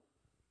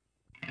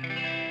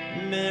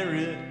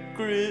Merry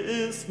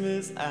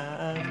Christmas,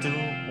 I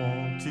don't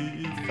want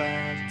to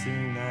fight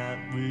tonight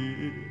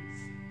with.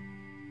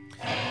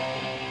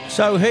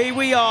 So here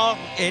we are.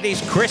 It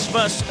is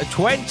Christmas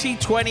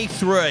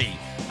 2023,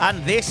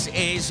 and this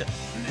is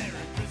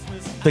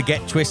the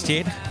Get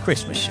Twisted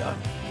Christmas Show.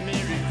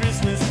 Merry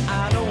Christmas,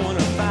 I don't want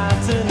to fight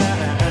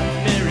tonight.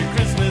 Merry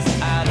Christmas,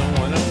 I don't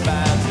want to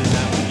fight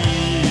tonight with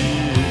you.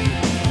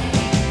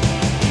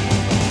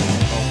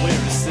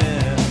 Where is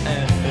Santa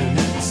and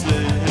his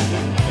sled?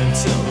 And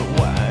tell me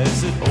why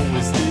is it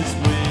always this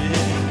way?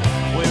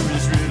 Where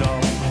is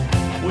Rudolph?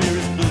 Where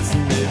is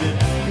Blitzen, baby?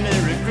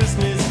 Merry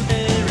Christmas,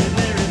 Merry,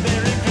 Merry,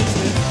 Merry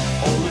Christmas.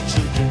 All the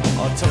children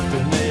are tucked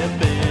in their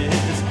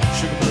beds.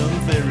 Sugar plum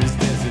fairies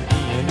dancing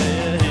in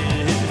their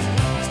heads.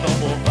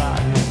 Snowball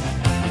fighting,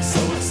 it's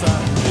so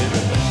exciting,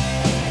 baby.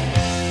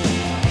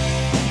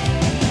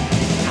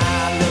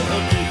 I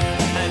love you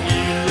and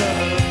you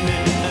love me,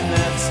 and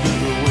that's the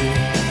way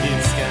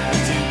it's got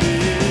to be.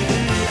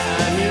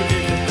 I knew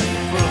it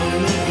from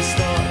the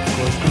start,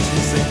 'cause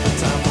Christmas ain't the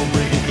time for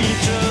breaking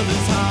each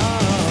other's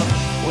heart.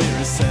 Where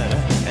is Santa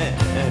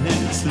and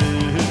his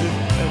sled?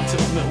 And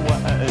tell me why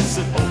is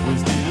it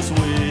always this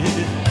way?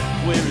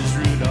 Where is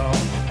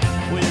Rudolph?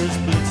 Where is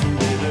Blitzen,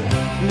 baby?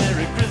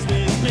 Merry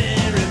Christmas,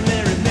 Merry,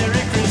 Merry,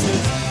 Merry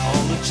Christmas.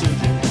 All the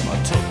children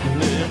are tucked in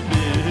their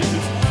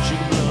beds.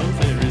 Sugar plum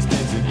fairies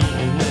dancing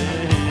in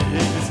their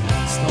heads.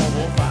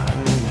 Snowball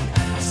fighting,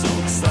 so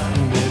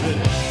exciting, baby.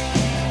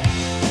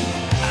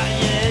 Ah,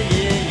 yeah,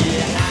 yeah,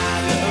 yeah. I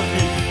love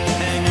you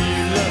and you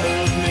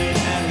love me,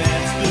 and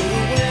that's the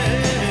way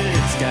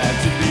it's got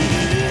to be.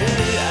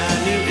 I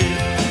knew it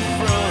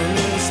from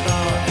the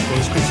start,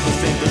 'cause Christmas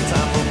ain't the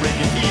time for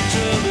breaking each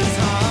other's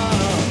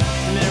heart.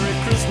 Merry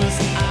Christmas,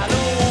 I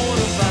don't want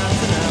to fight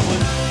tonight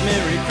with.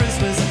 Merry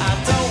Christmas, I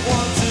don't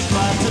want to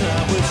fight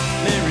tonight with.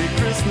 Merry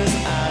Christmas,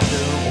 I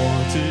don't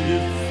want to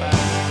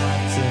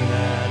fight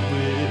tonight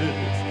with you.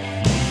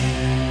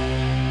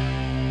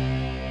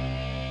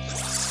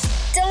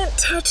 Don't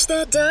touch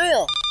that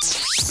dial.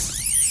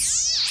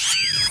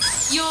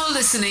 You're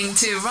listening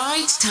to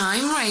Ride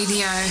Time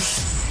Radio.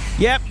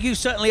 Yep, you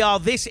certainly are.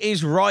 This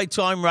is Ride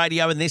Time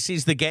Radio, and this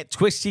is the Get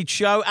Twisted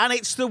Show, and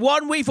it's the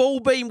one we've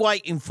all been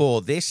waiting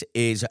for. This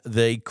is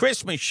the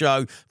Christmas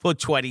show for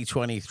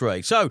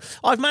 2023. So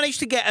I've managed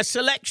to get a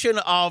selection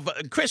of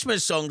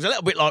Christmas songs, a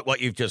little bit like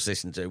what you've just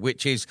listened to,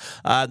 which is,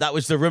 that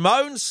was the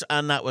Ramones,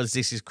 and that was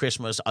This Is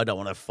Christmas, I Don't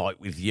Want to Fight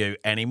With You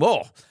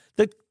Anymore.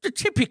 The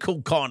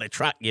typical kind of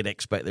track you'd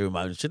expect the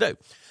Ramones to do.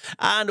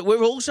 And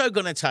we're also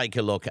going to take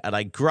a look at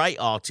a great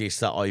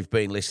artist that I've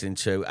been listening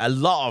to a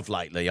lot of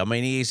lately. I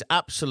mean, he is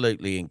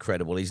absolutely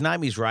incredible. His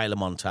name is Ray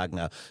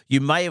LaMontagna. You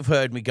may have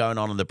heard me going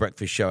on The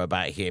Breakfast Show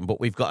about him,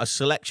 but we've got a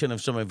selection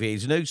of some of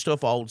his new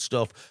stuff, old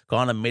stuff,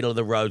 kind of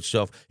middle-of-the-road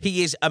stuff.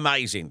 He is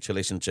amazing to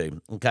listen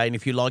to, okay? And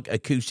if you like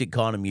acoustic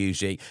kind of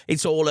music,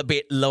 it's all a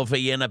bit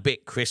lovey and a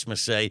bit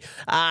Christmassy.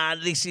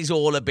 And this is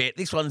all a bit,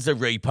 this one's the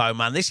Repo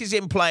Man. This is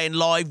him playing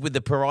live with the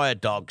Pariah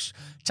Dogs.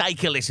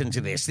 Take a listen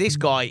to this. This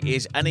guy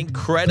is an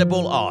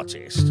incredible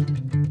artist.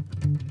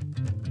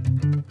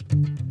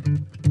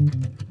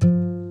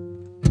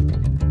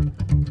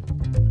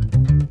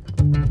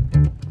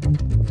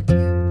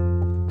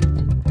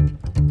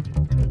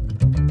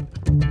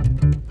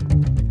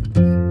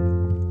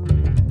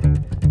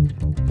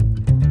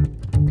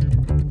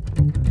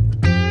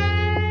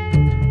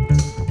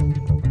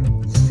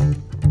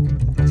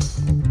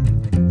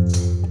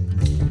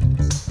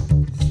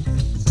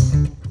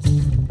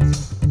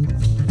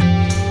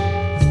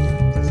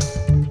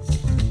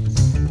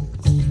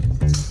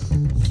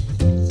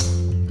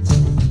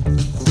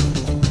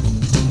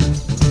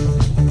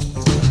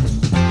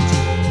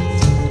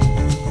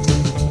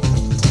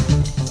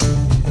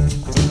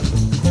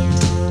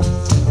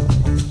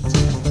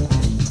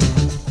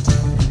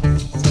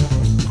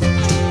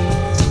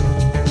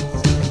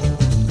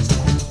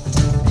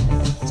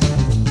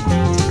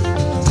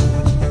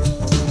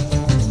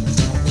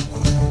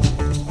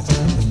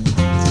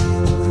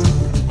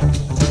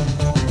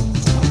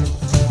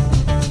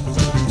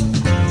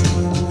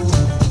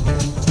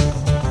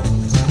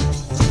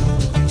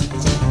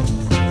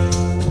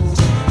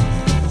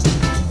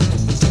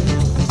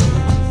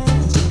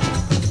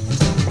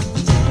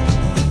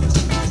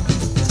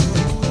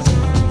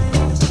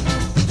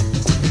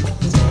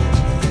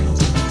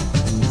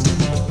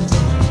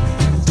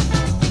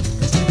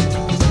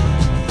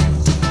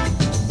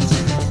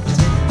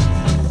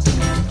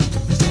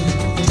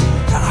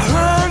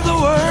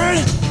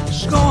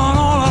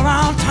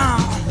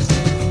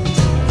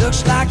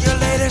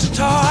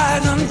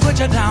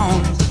 you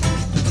down.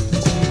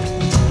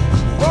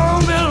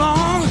 Won't be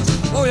long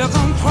before you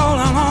come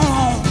crawling on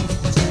home,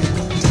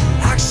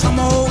 like some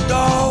old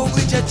dog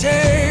with your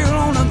tail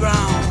on the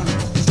ground.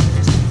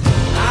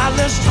 I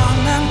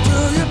listen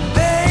until you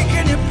beg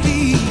and you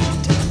plead.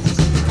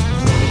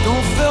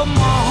 Don't fill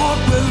my heart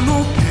with no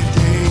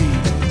pity.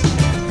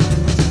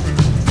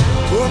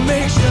 What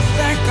makes you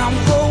think I'm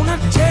gonna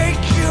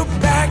take you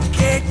back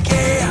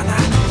again?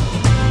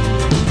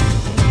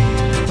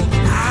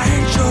 I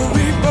ain't your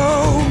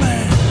repo.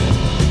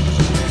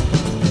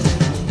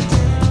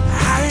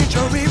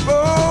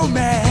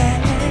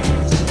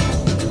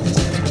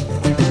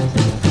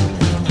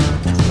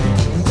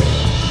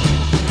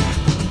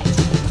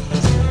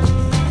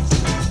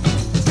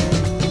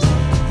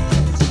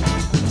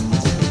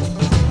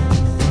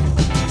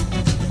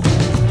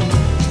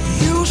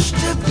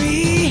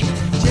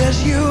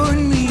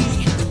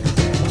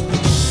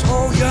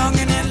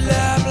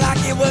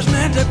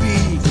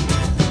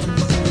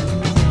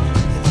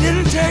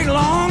 take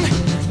long,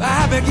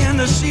 I begin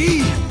to see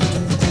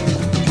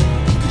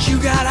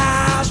you got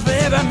eyes for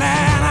every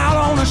man out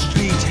on the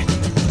street.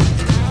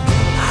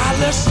 I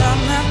listen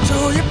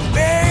to you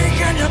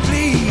beg and you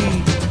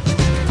plead.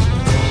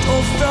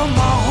 Don't fill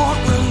my heart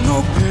with no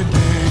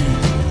pity.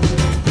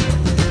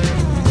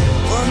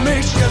 What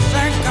makes you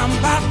think I'm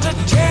about to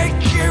take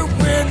you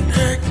in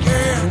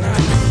again?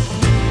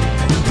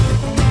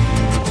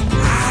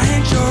 I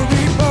ain't your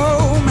repo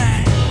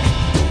man.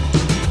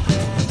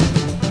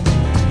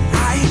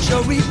 I ain't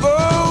your repo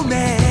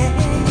man.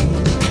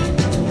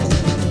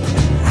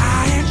 I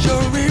ain't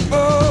your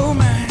repo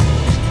man.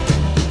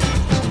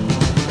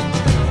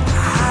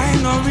 I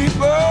ain't no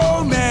repo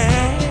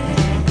man.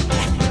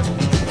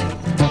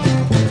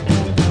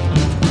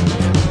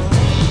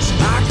 It's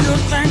like you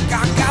think I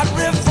got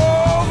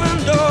revolving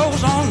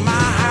doors on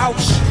my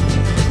house.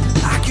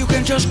 Like you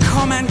can just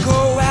come and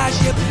go as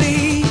you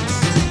please.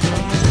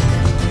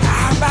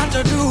 I'm about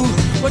to do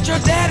what your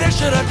daddy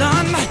should have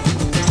done.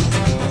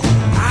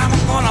 I'm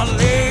gonna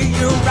lay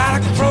you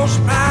right across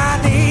my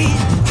knee.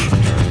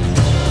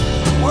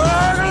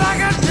 Work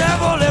like a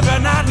devil every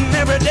night and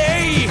every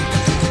day.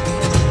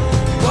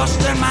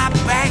 Busting my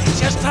back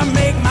just to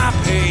make my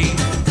pay.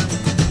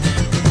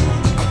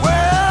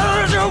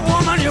 Where's your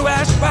woman you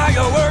ask by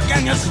your work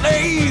and your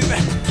slave?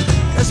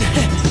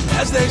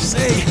 As they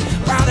say,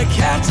 while the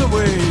cat's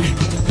away.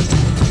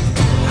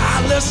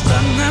 I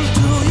listen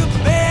to you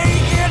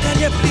beg and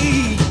you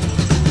plead.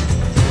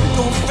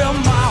 Don't fill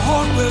my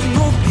heart with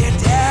no pity.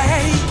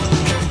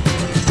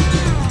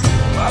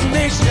 What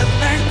makes you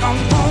think I'm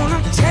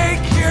gonna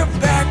take you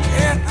back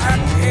in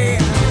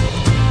again?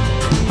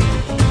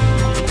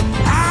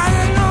 I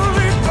ain't no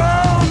repo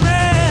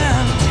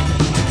man.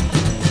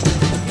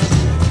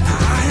 I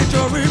ain't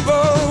your repo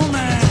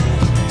man.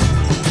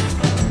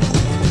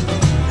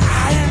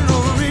 I ain't no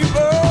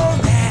repo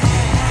man.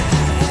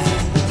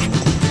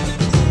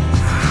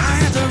 I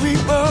ain't the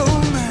repo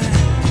man.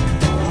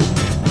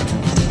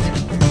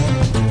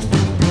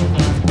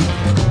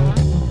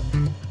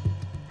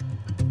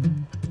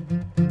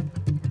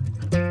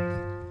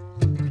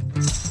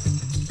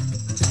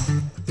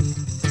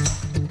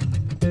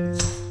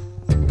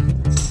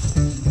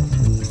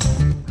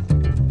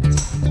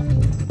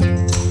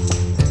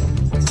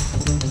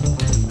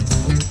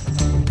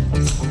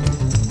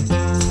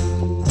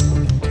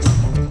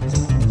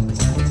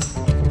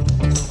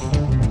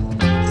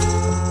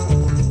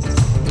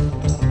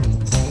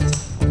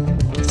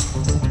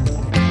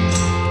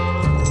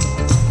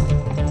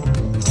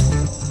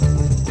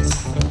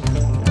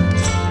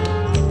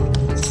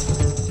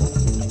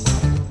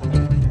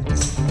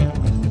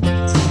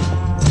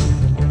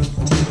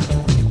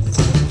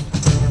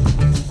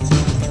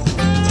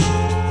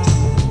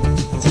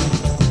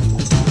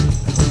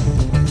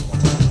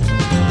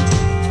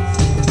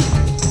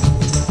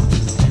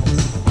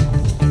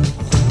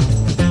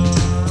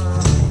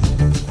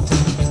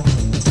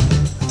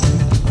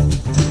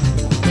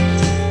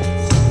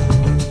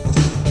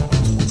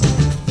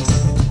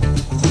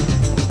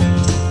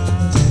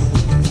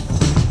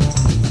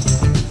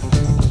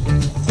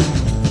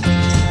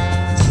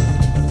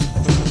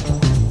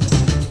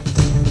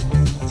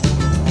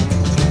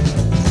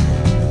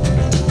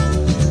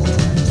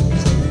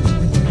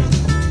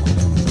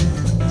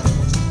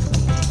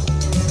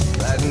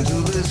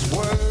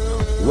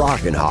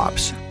 Rockin'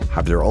 Hops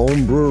have their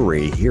own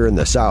brewery here in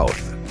the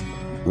South.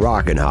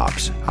 Rockin'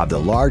 Hops have the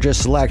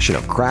largest selection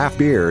of craft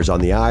beers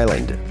on the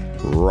island.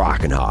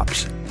 Rockin'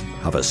 Hops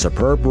have a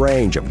superb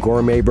range of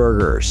gourmet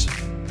burgers.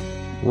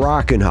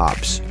 Rockin'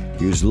 Hops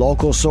use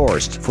local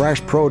sourced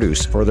fresh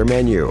produce for their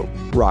menu.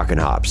 Rockin'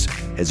 Hops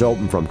is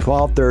open from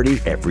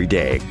 12:30 every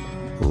day.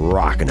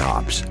 Rockin'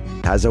 Hops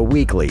has a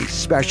weekly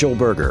special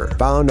burger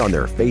found on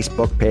their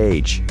Facebook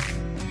page.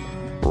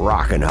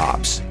 Rockin'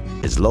 Hops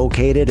is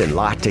located in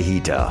La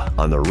Tejita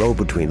on the road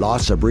between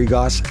Los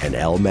Abrigos and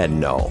El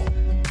Medino.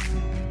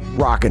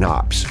 Rockin'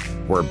 Hops,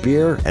 where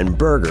beer and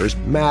burgers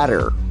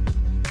matter.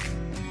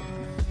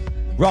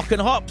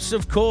 Rockin' Hops,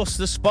 of course,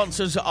 the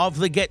sponsors of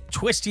the Get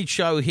Twisted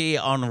show here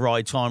on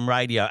Ride Time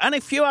Radio. And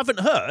if you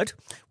haven't heard,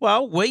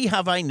 well, we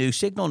have a new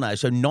signal now.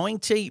 So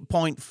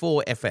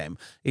 90.4 FM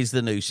is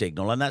the new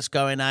signal, and that's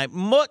going out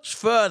much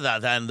further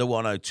than the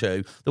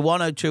 102. The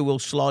 102 will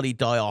slightly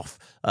die off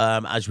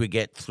as we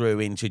get through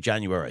into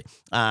January.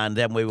 And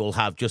then we will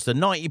have just the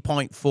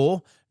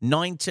 90.4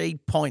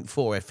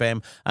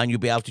 FM, and you'll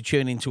be able to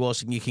tune into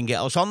us, and you can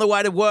get us on the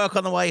way to work,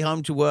 on the way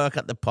home to work,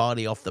 at the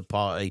party, off the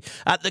party,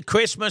 at the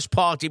Christmas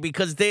party,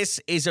 because this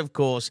is, of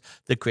course,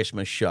 the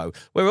Christmas show.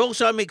 We're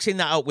also mixing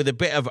that up with a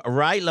bit of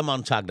Ray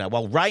LaMontagna.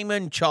 Well,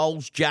 Raymond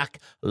Charles Jack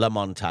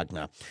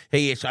LaMontagna.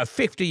 He is a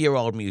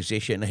 50-year-old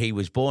musician. He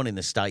was born in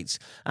the States,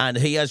 and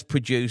he has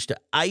produced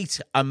 8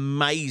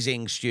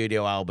 amazing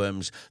studio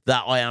albums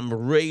that I am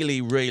really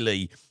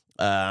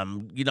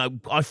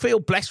I feel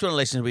blessed when I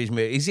listen to his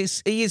music.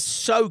 He is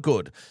so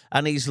good.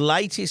 And his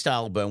latest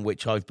album,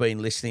 which I've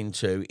been listening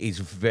to, is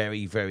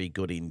very, very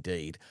good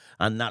indeed.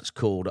 And that's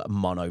called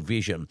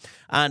Monovision.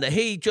 And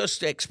he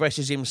just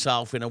expresses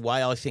himself in a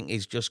way I think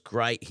is just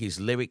great. His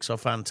lyrics are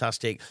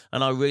fantastic.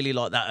 And I really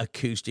like that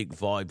acoustic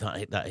vibe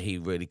that he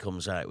really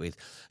comes out with.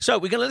 So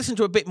we're going to listen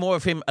to a bit more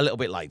of him a little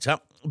bit later.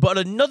 But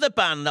another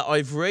band that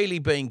I've really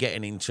been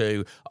getting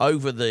into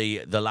over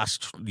the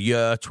last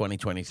year,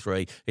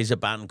 2023, is a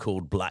band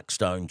called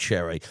Blackstone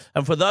Cherry.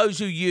 And for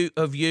those of you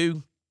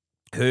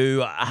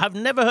who have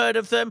never heard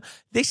of them,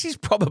 this is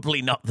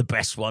probably not the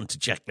best one to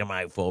check them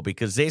out for,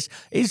 because this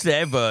is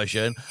their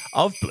version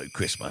of Blue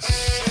Christmas.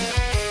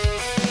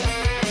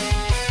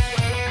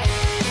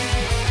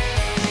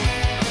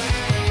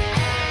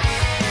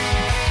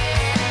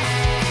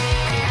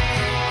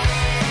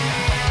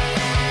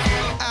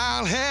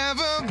 I'll have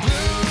a blue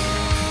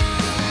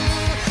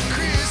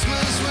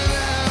Christmas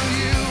without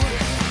you.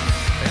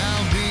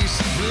 I'll be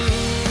so blue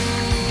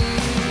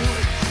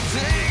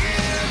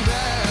thinking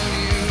about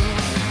you.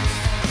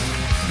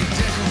 Your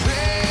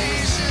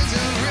decorations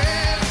are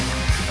red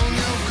on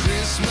your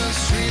Christmas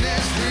tree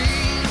that's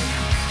green.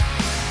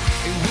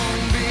 It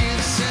won't be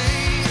the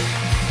same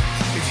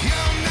if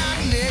you're not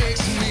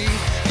next to me.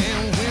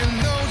 And when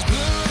those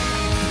blue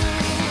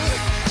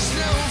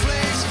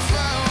snowflakes are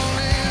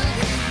falling,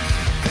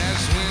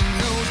 that's when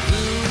those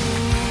blue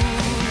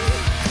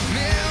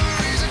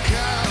memories are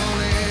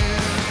calling.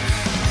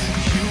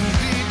 You'll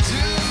be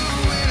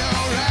doing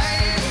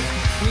alright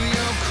with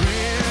your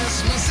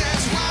Christmas.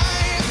 That's why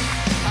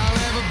I'll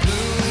have a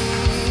blue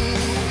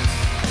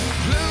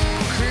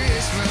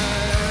Christmas.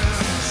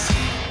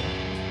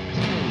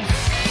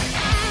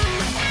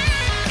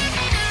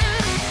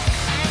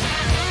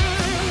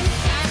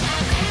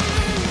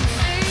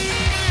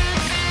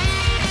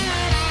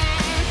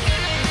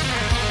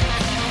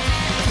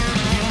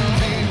 You'll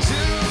be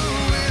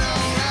doing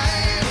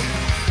alright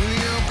with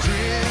your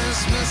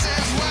Christmas.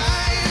 That's why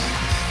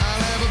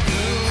I'll have a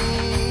blue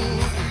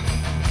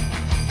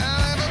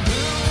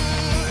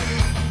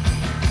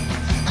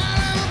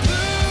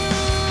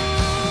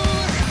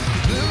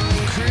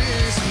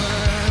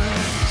Christmas.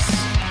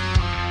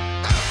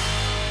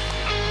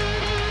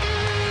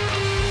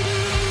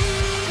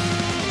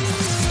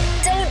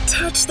 Don't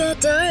touch that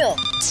dial.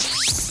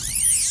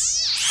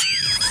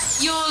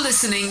 You're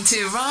listening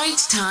to Right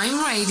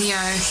Time Radio.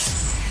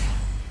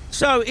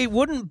 So it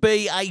wouldn't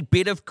be a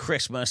bit of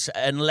Christmas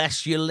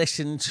unless you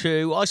listen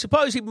to, I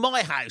suppose, in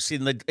my house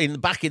in the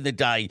back in the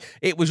day,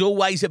 it was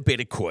always a bit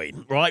of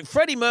Queen, right?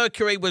 Freddie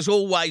Mercury was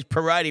always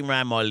parading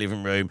around my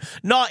living room,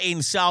 not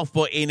in self,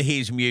 but in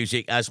his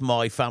music, as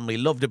my family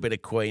loved a bit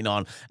of Queen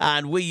on.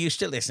 And we used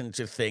to listen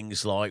to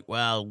things like,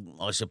 well,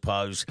 I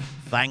suppose,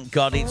 Thank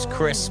God It's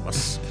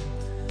Christmas.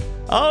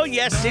 Oh,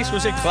 yes, this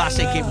was a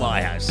classic in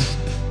my house.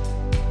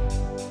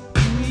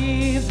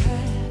 We've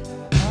had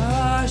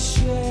our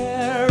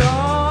share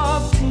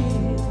of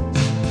tears.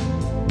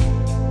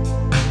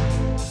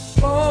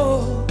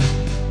 Oh,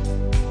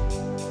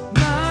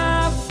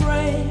 my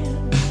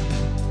friend,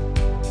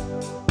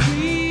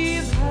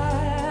 we've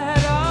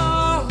had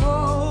our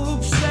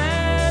hopes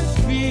and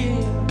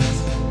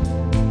fears.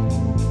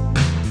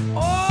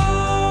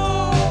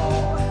 Oh,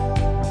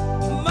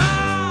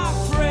 my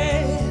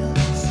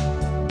friends,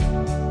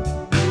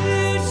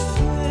 it's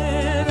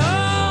been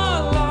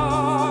a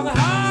long,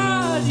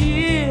 hard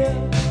year,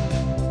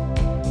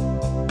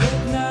 but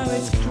now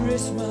it's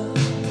Christmas.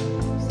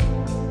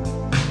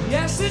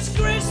 Yes, it's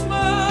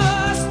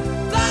Christmas.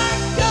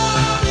 Thank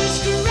God it's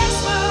Christmas.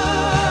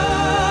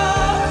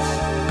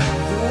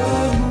 The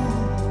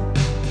moon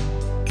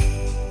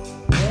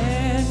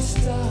and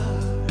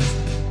stars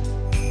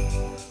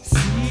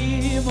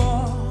seem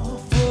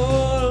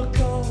awful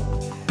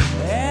cold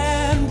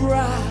and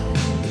bright.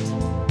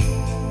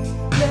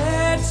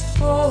 Let's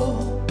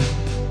hope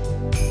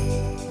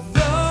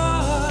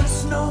the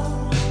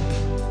snow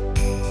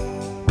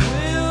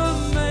will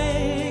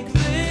make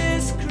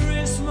this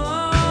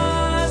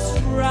Christmas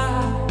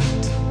right.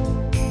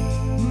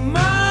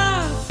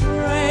 My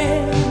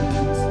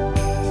friends,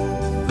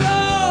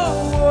 the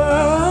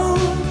world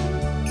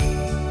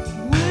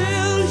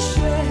will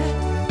share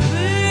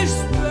this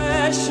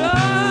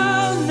special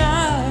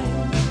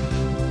night,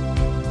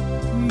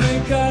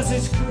 because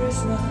it's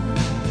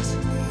Christmas.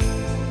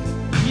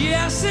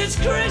 Yes, it's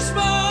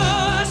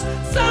Christmas.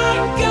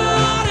 Thank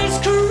God it's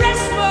Christmas.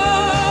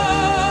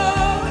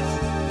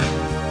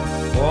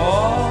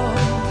 For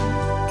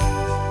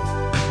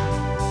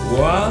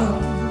one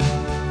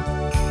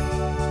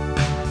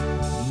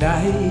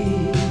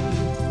night.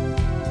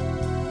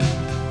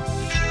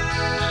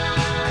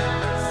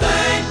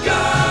 Thank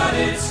God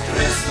it's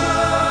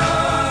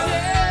Christmas.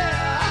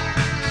 Yeah.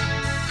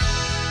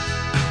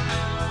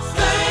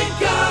 Thank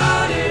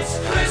God it's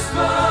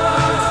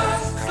Christmas.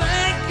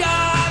 Thank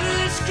God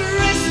it's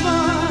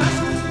Christmas.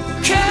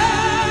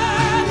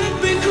 Can it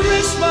be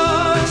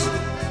Christmas?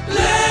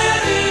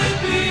 Let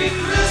it be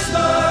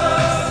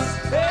Christmas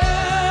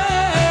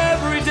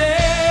every day.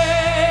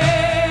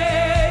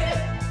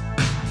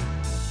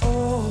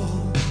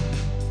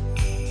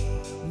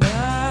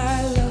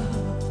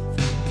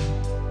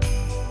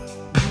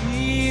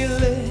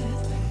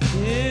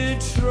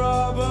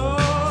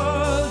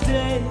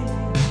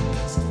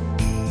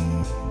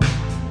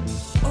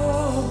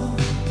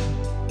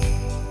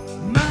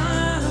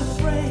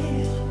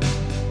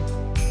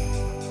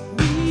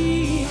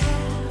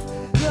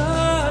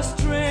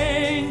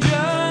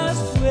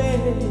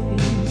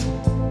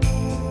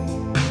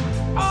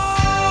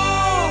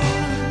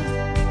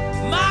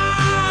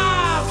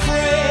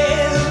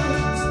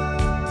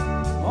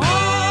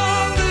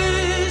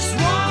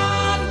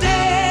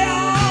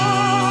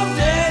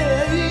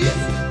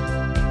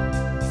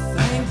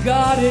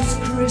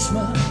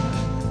 Christmas.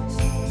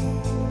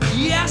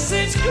 Yes,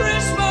 it's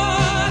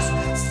Christmas.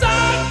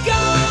 Thank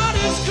God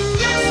it's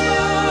Christmas.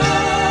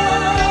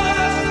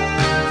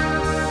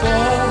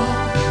 For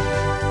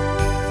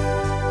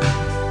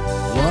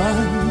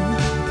one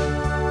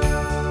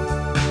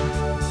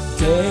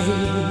day.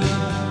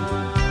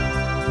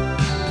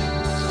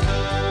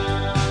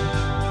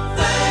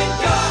 Thank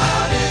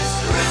God it's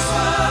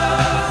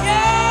Christmas.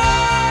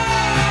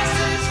 Yes,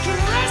 it's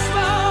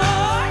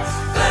Christmas.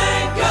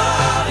 Thank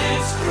God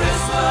it's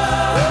Christmas.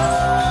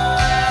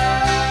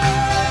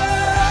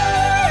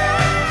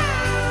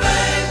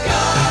 Thank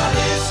God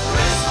it's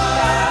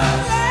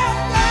Christmas.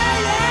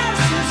 Yes,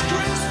 it's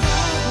Christmas.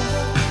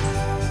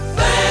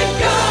 Thank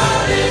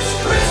God it's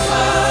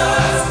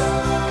Christmas.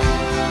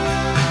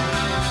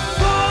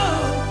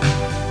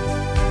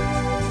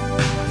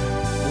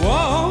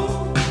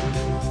 Whoa.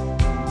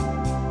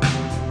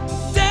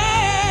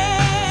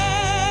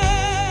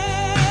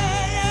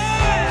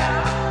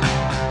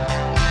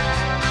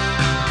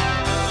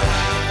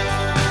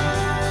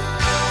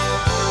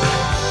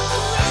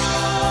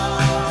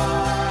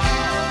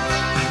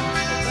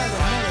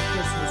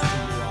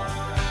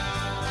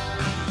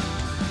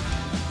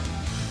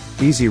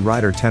 Easy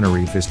Rider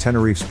Tenerife is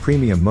Tenerife's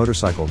premium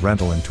motorcycle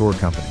rental and tour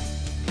company.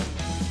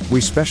 We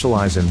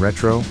specialize in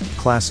retro,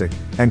 classic,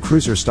 and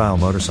cruiser-style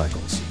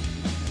motorcycles.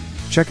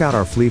 Check out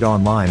our fleet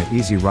online at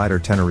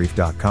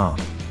easyridertenerife.com.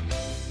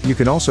 You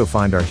can also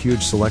find our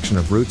huge selection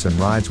of routes and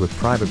rides with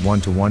private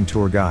one-to-one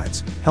tour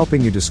guides,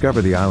 helping you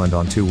discover the island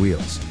on two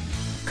wheels.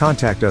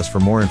 Contact us for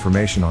more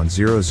information on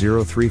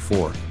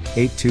 0034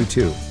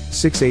 822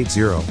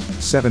 680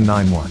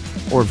 791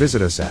 or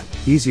visit us at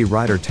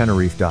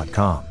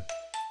easyridertenerife.com.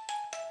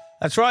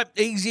 That's right,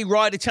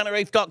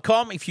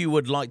 easyridertenerife.com. If you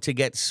would like to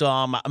get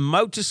some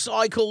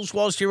motorcycles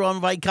whilst you're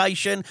on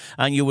vacation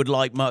and you would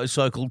like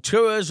motorcycle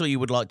tours or you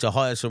would like to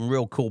hire some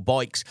real cool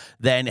bikes,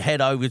 then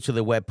head over to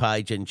the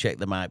webpage and check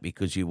them out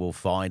because you will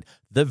find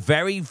the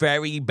very,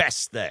 very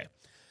best there.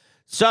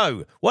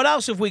 So, what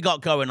else have we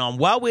got going on?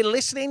 Well, we're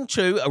listening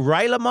to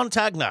Ray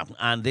LaMontagna,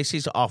 and this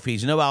is off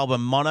his new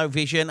album,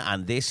 Monovision,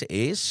 and this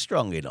is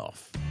Strong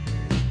Enough.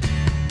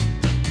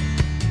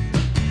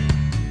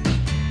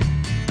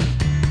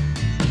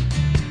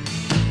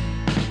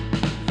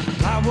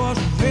 I was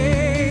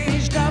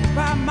raised up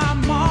by my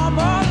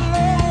mama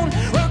alone,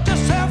 worked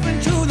herself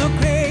into the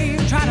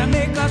grave, trying to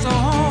make us a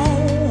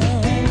home.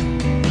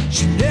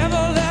 She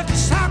never left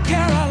South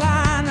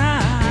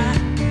Carolina.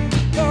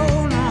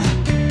 Oh no,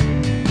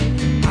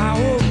 my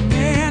old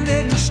man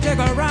didn't stick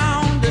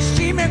around to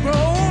see me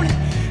grown.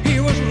 He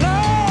was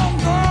long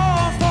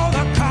gone before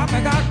the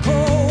coffee got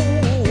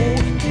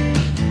cold.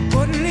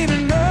 Couldn't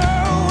even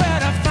know where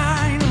to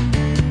find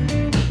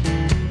him.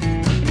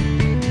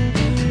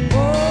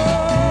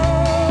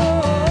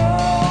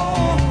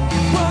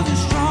 Wasn't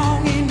strong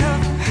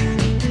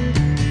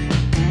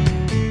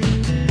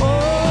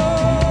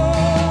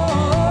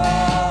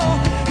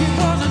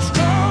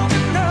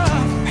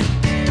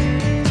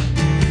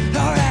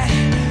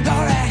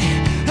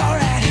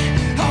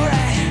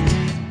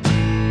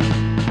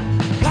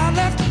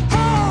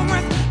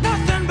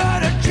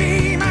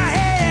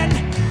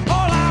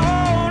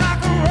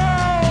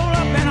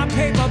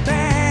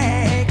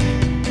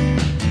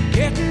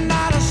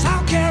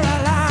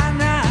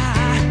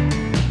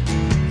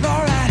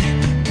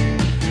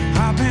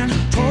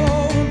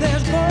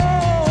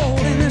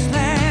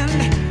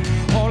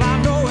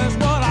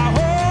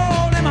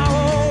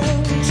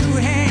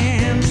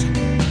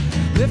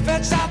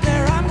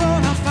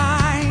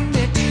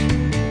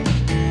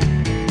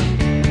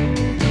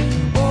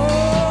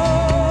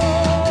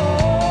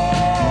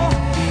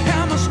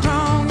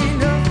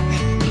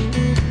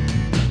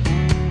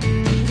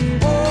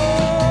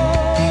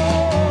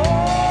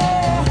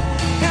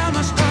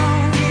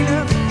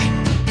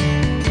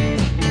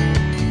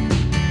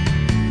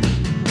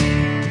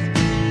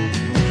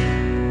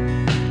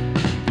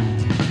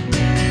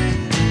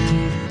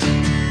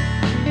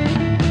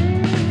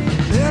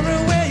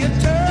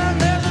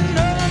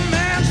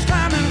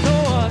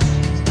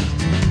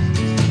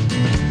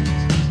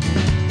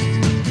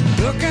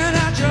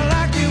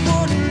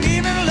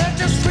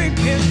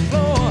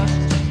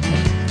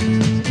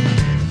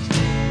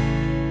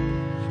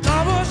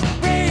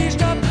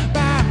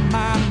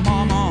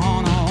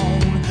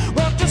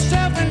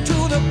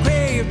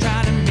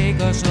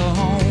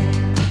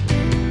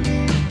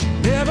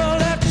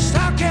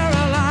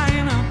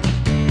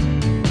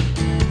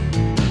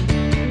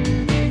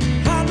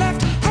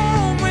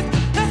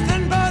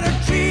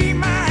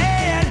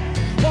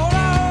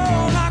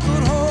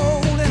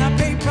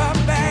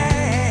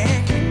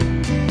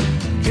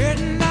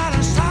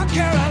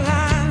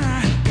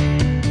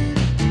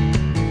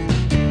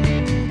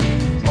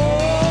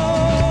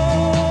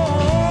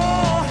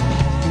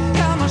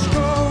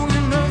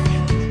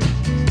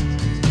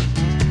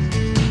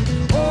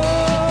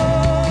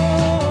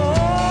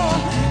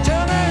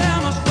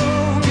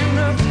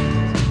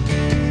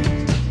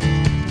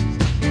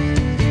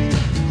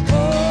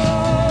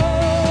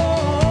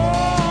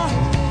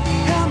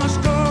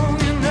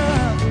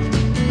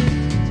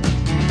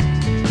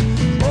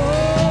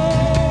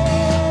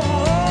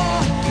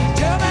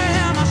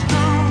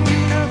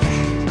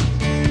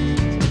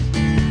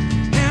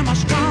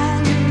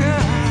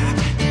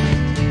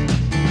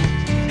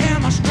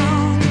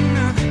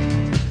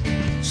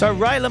So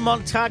Ray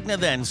LaMontagna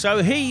then.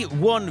 So he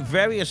won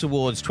various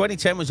awards.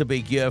 2010 was a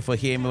big year for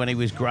him when he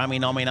was Grammy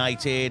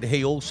nominated.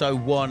 He also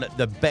won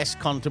the Best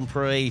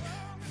Contemporary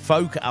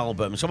Folk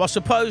Album. So I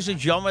suppose the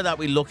genre that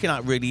we're looking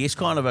at really is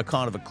kind of a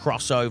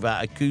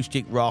crossover,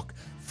 acoustic rock,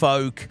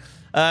 folk.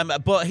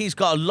 But he's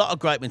got a lot of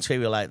great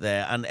material out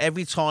there, and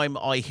every time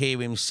I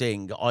hear him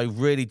sing, I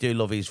really do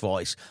love his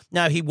voice.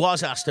 Now, he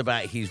was asked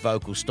about his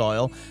vocal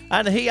style,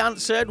 and he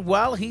answered,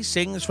 well, he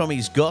sings from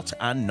his gut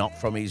and not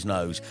from his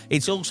nose.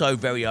 It's also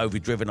very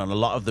overdriven on a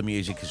lot of the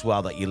music as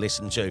well that you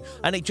listen to,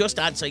 and it just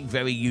adds a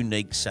very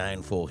unique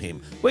sound for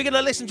him. We're going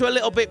to listen to a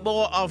little bit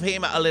more of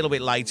him a little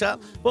bit later,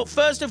 but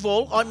first of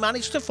all, I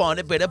managed to find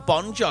a bit of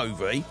Bon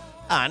Jovi,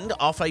 and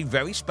off a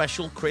very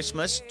special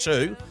Christmas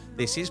too.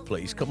 This is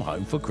Please Come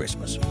Home for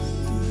Christmas.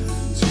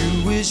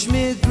 To wish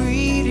me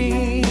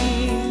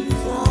greetings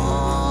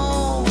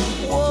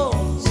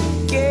once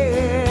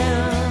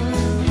again.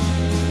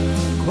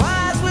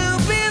 Choirs will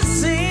be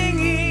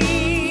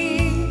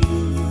singing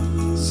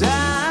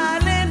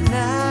silent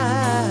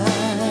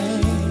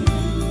night.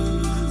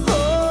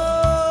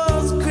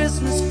 Those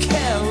Christmas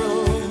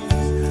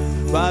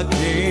carols by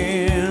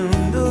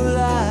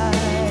candlelight.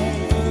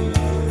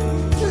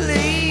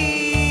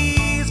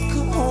 Please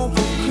come home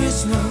for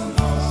Christmas.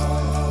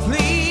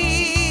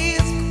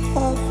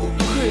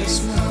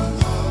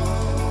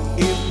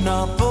 If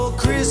not for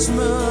Christmas,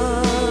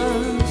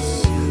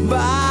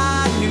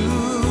 by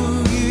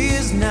New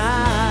Year's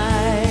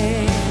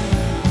night,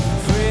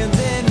 friends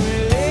and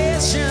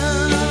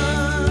relations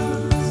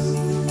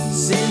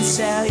send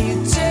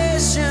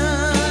salutations,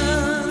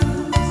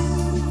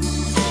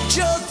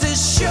 just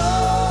as sure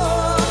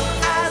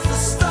as the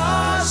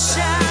stars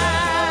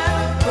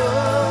shine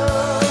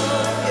above.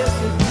 Yes,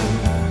 they do.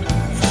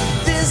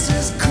 This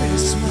is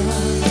Christmas,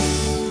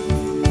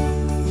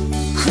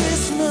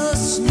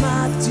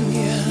 my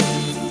dear,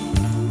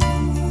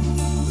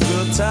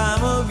 the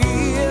time of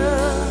year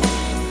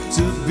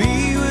to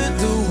be with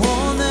the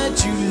one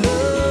that you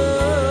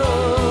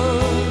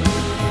love.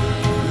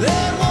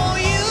 Then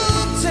won't you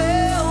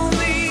tell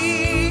me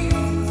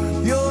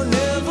you're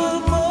never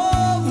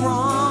more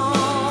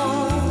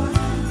wrong?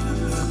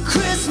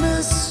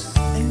 Christmas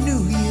and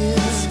New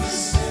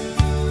Year's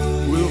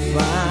will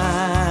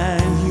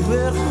find you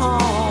at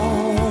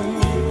home.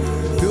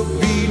 There'll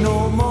be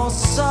no more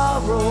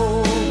sorrow.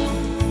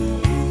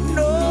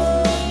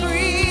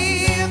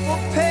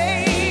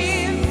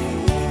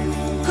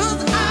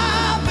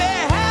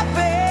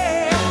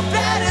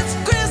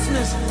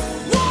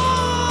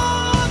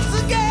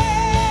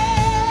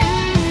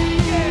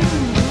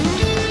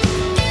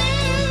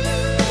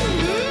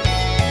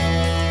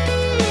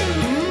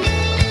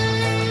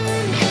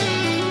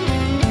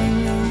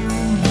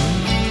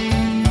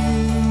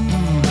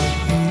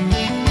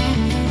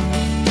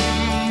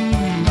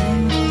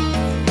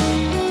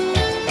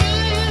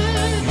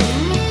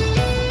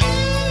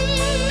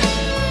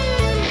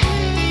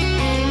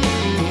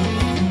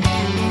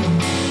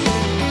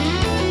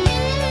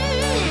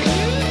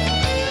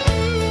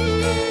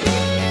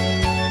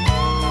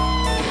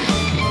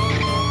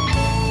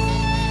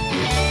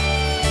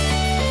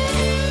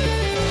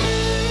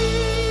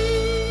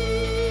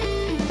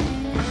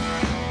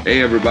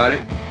 Hey everybody,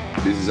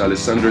 this is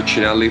Alessandro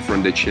Cinelli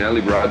from the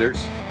Cinelli Brothers,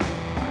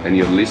 and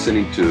you're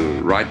listening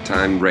to Right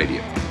Time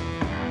Radio.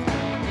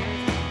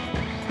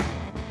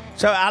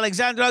 So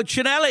Alessandro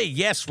Cinelli,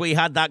 yes, we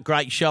had that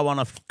great show on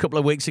a couple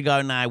of weeks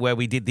ago now where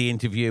we did the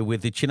interview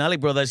with the Cinelli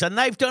brothers, and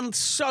they've done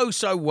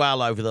so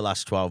well over the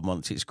last 12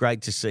 months. It's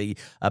great to see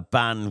a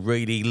band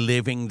really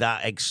living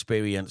that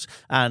experience,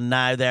 and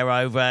now they're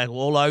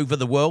all over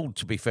the world,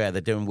 to be fair.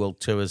 They're doing world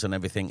tours and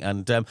everything,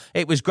 and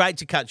it was great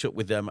to catch up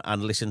with them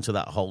and listen to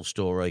that whole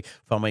story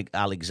from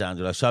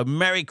Alessandro. So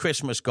Merry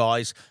Christmas,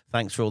 guys.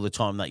 Thanks for all the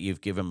time that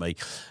you've given me.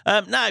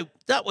 Now,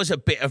 that was a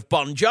bit of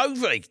Bon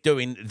Jovi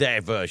doing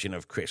their version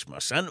of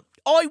Christmas. And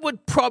I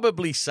would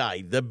probably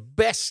say the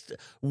best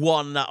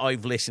one that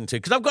I've listened to,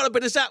 because I've got a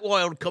bit of Zakk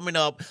Wylde coming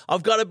up,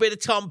 I've got a bit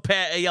of Tom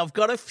Petty, I've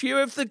got a few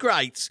of the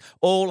greats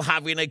all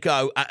having a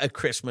go at a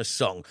Christmas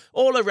song,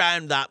 all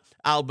around that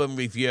album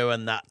review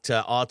and that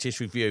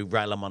artist review,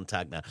 Ray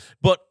LaMontagna.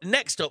 But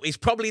next up is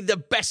probably the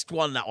best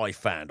one that I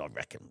found, I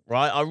reckon,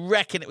 right? I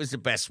reckon it was the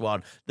best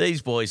one.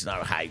 These boys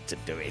know how to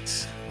do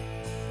it.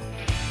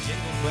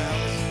 Jingle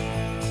bells,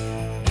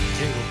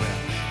 jingle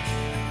bells,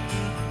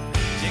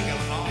 jingle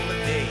all the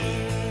day.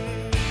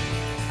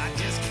 I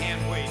just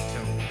can't wait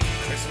till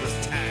Christmas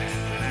time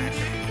when I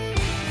can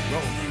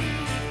roll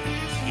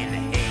in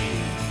the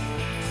hay.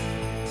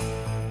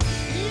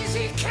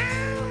 Easy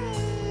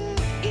come,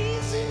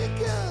 easy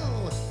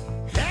go.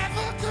 Have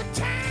a good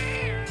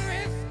time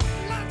with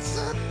lots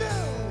of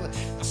dough.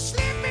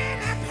 Slipping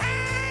up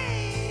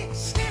high,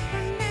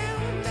 slipping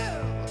down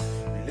low.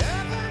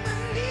 Love 'em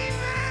and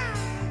leave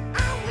 'em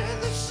out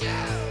with the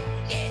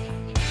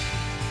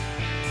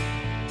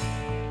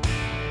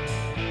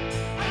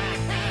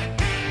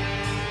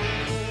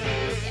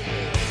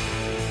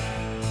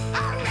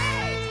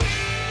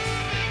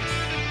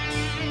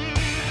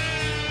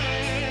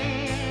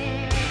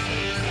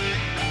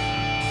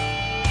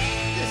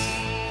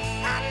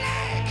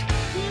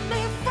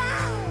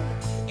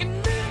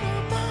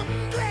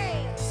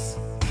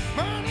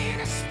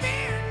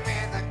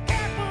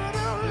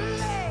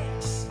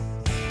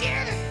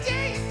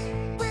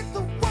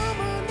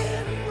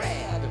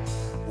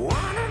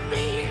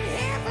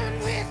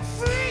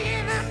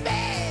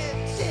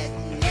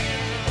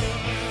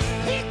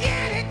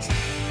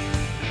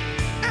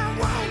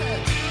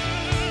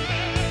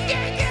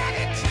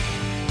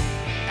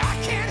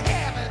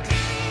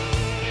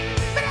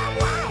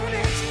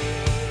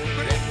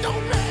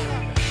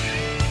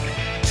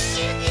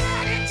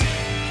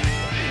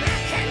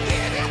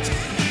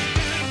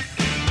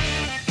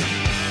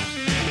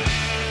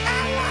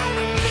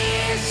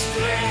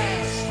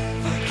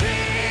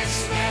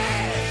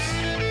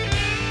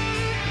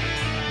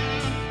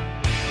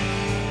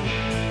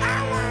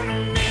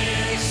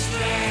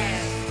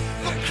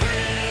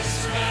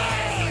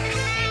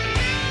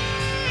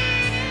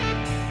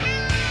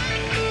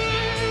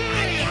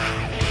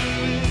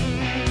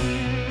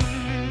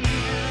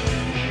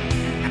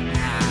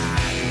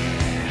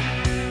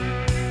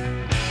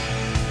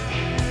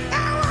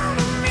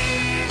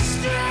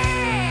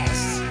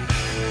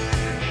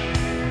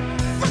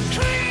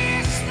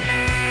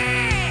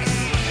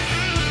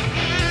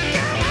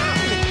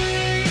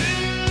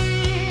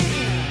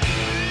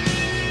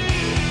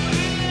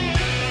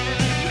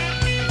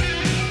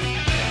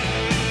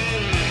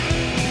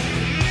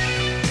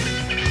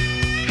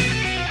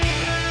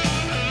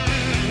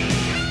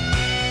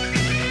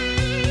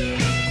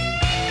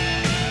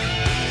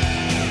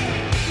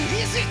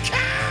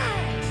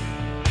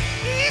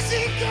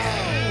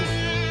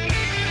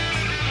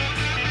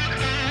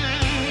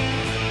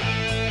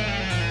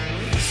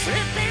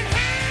Slipping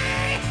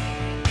high,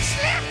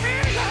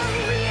 slipping low,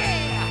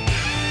 yeah.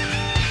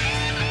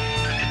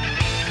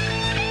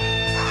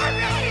 All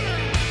right,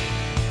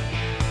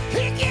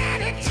 he got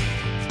it.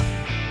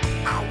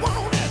 I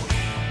want it.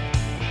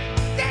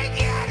 They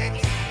got it.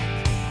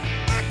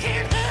 I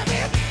can't have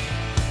it.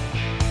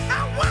 I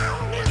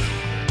want it.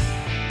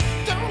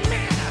 Don't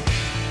matter.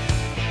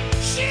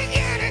 She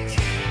got it,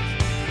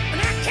 and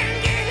I can't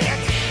get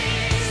it.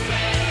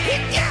 He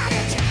got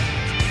it,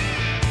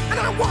 and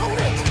I want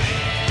it.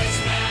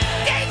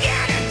 They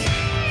got it,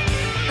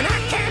 and I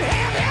can't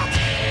have it.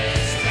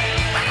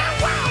 But I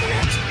want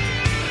it.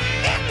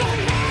 It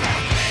don't matter.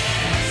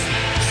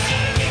 She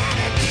got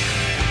it,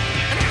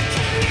 and I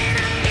can't get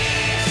a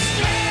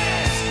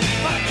mistress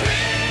for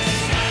Christmas.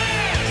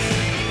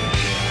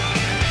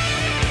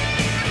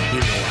 You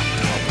know what I'm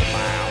talking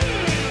about.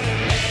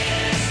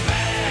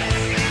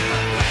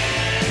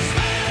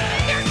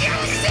 You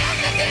gotta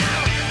settle it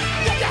down.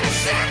 You gotta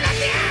settle it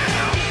down.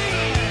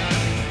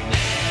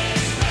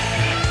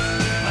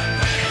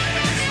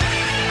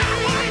 I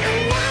want a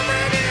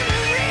woman in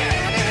the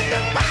red at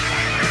the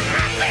bottom of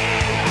my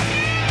bed.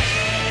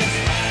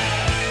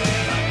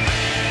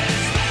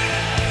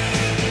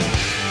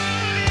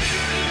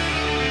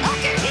 I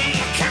can hear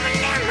you coming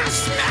down my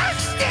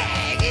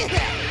smokestack.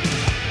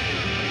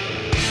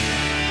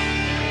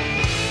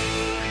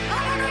 I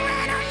wanna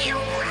ride on you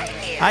right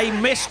here.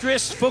 A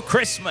Mistress for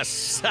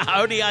Christmas.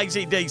 Only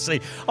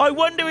AC/DC. I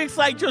wonder if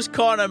they just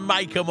kind of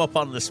make them up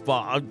on the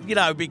spot, you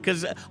know,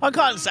 because I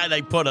can't say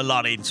they put a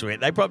lot into it.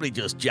 They probably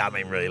just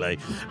jamming, really.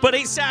 But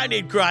it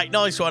sounded great.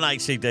 Nice one,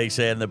 AC/DC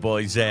and the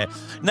boys there.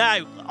 Now,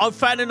 I've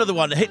found another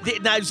one.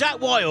 Now, Zakk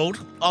Wylde,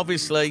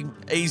 obviously,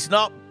 he's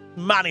not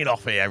man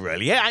enough here,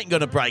 really. He ain't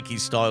going to break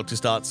his style to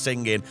start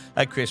singing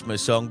a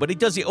Christmas song, but he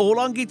does it all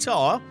on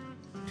guitar.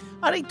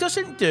 And he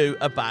doesn't do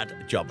a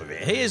bad job of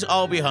it. Here's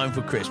I'll Be Home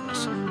for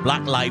Christmas,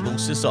 Black Label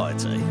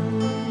Society.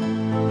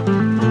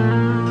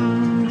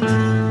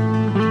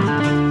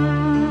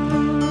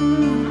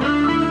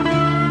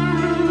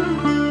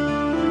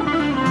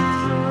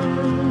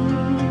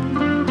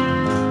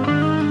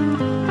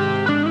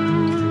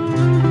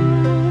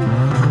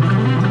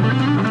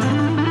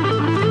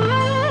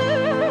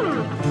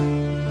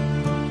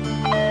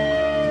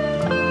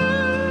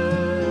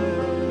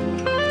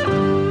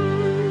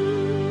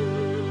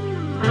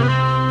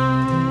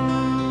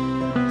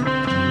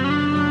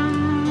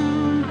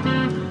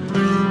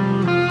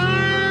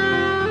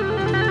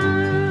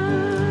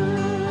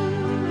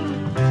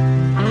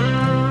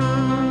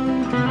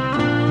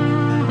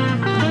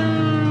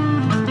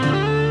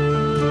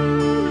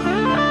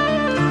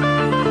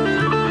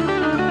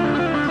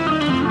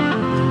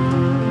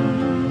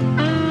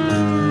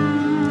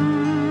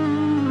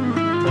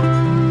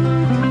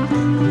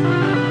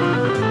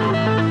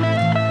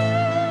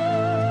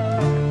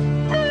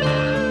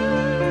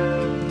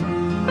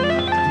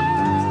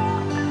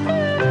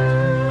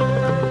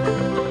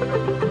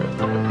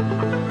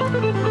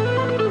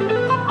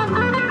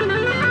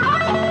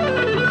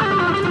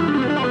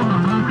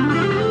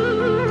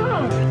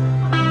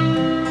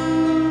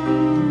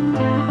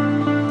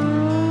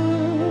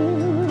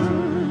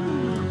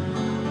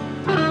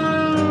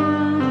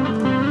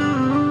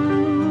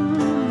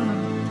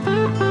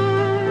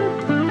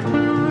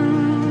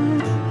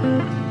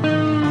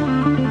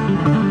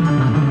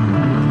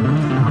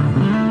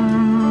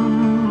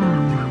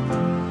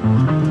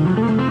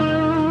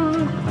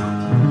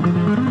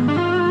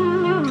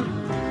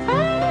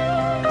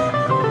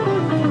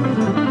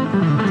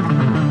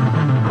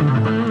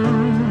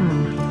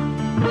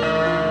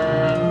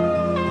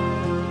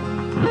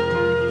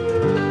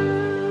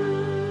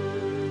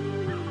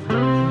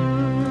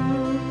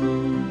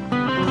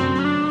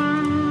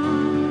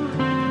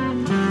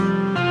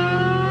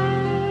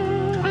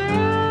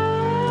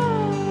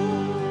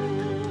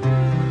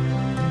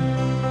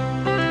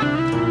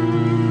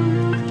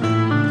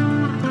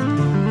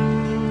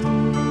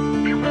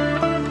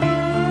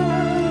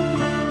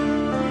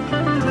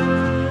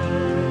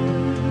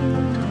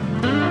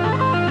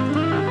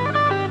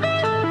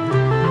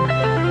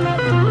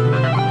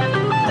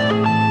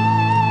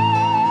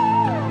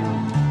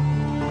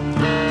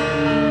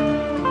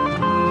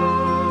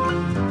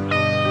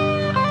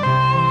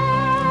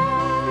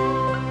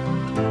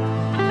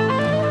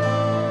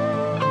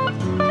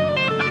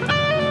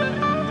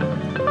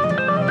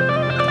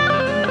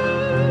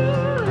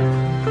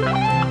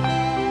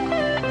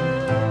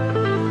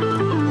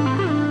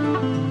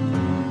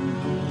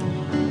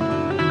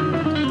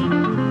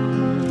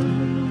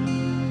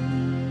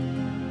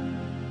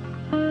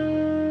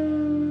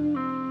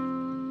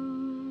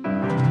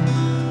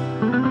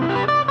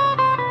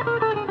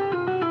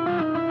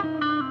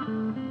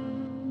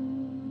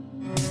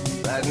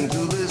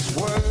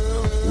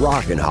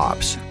 Rockin'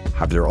 Hops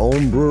have their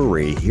own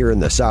brewery here in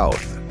the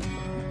South.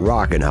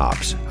 Rockin'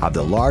 Hops have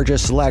the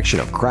largest selection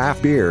of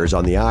craft beers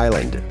on the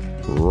island.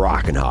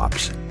 Rockin'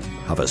 Hops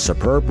have a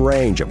superb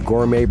range of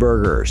gourmet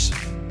burgers.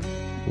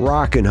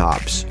 Rockin'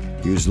 Hops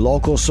use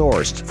local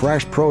sourced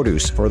fresh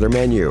produce for their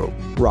menu.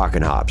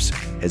 Rockin' Hops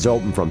is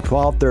open from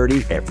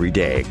 12:30 every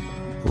day.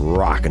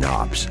 Rockin'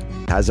 Hops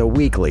has a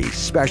weekly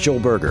special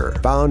burger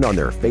found on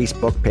their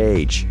Facebook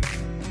page.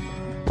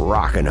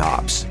 Rockin'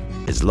 Hops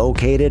is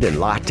located in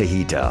La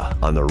Tejita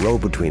on the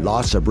road between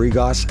Los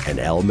Abrigos and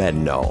El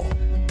Medino.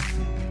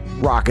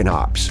 Rockin'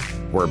 Hops,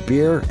 where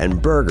beer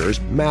and burgers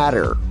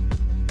matter.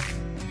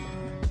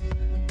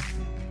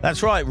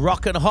 That's right,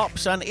 Rockin'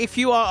 Hops. And if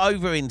you are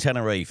over in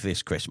Tenerife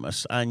this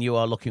Christmas and you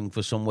are looking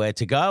for somewhere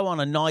to go on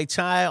a night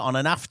out, on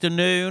an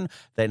afternoon,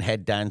 then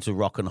head down to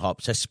Rockin'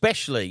 Hops,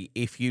 especially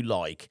if you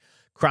like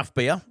craft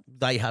beer.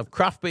 They have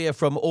craft beer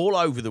from all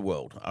over the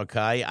world,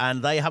 okay?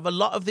 And they have a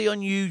lot of the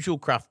unusual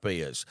craft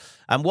beers.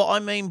 And what I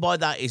mean by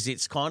that is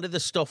it's kind of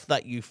the stuff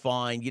that you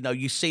find, you know,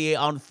 you see it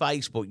on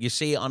Facebook, you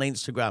see it on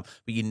Instagram,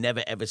 but you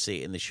never, ever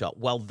see it in the shop.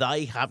 Well,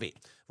 they have it.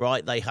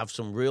 Right, they have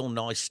some real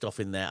nice stuff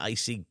in there.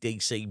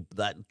 AC/DC,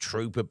 that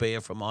Trooper beer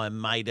from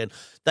Iron Maiden.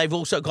 They've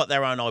also got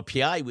their own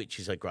IPA, which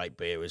is a great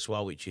beer as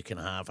well, which you can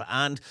have.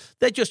 And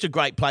they're just a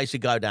great place to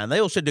go down.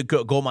 They also do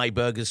gourmet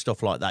burgers,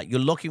 stuff like that. You're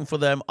looking for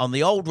them on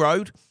the old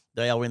road.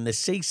 They are in the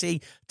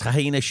CC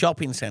Tahina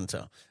Shopping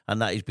Centre, and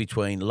that is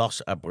between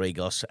Los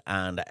Abrigos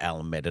and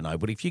El Medino.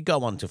 But if you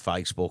go onto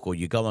Facebook or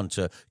you go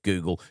onto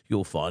Google,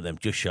 you'll find them.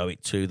 Just show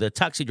it to the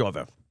taxi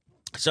driver.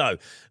 So,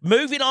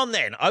 moving on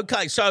then.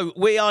 Okay, so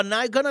we are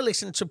now going to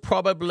listen to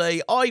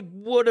probably, I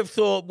would have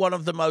thought, one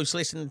of the most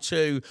listened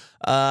to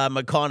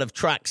kind of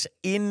tracks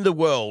in the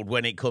world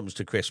when it comes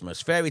to Christmas.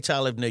 Fairy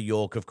Tale of New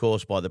York, of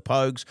course, by the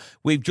Pogues.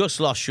 We've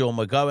just lost Sean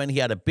McGowan. He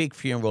had a big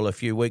funeral a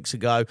few weeks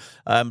ago.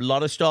 A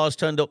lot of stars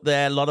turned up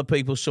there. A lot of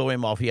people saw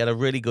him off. He had a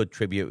really good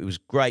tribute. It was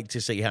great to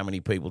see how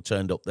many people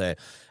turned up there.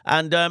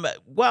 And,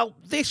 well,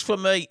 this for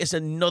me is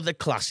another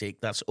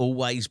classic that's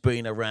always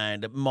been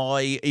around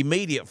my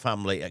immediate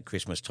family at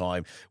Christmas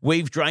time.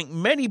 We've drank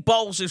many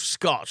bowls of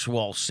scotch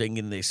while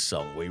singing this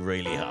song. We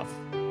really have.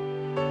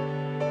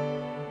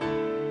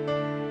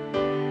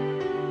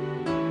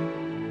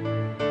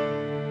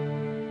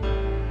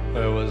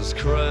 It was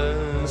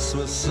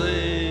Christmas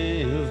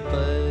Eve,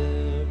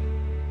 babe,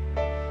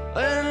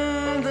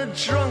 in the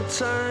drunk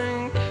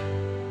tank.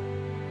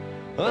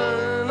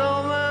 An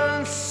old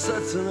man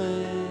said to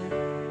me,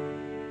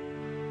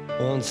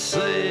 won't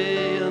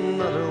see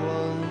another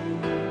one.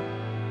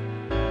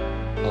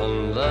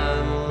 And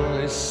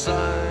then he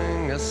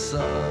sang a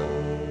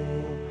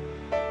song,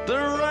 the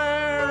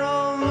rare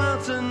old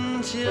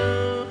mountain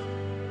tune.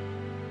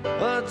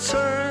 I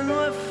turned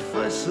my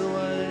face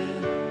away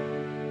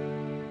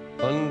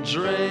and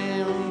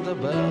dreamed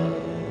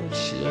about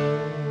you.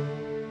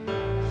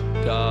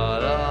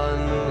 Got on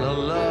a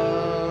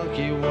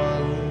lucky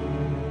one,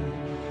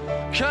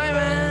 came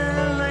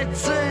in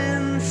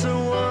 18 to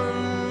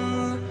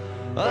 1.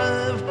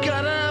 I've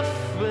got a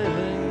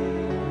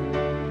feeling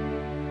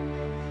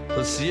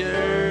this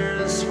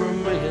year's for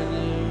me and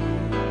you.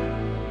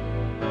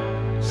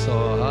 So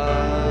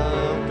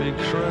happy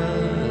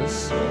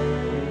Christmas,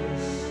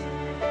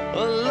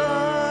 I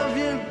love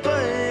you,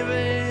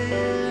 baby.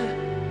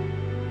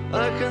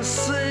 I can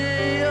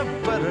see a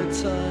better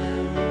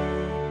time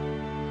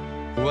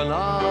when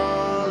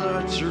all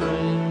our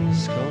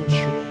dreams come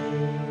true.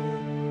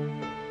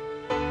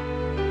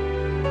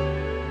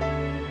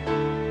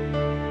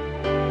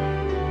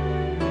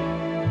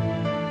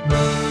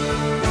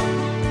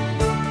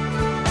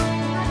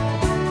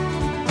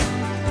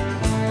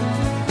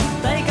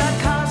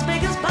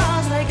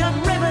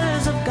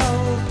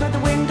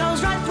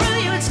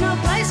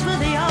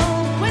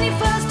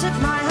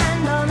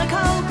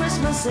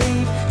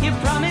 You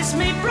promised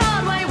me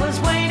Broadway was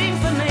waiting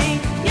for me.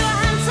 You were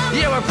handsome.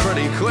 You were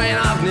pretty queen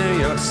of New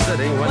York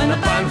City. When the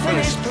band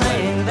finished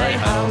playing, they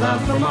held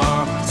out for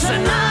more.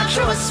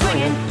 Sinatra was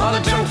swinging, all the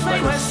drunks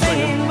they were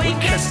singing. We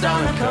kissed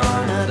on the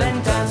corner,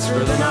 then danced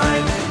through the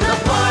night. The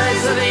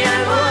boys of the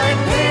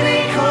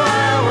NYPD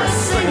choir were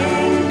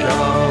singing, go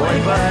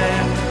away,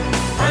 babe.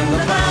 And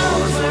the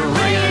bells were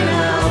ringing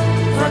out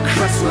for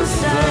Christmas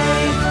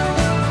Day.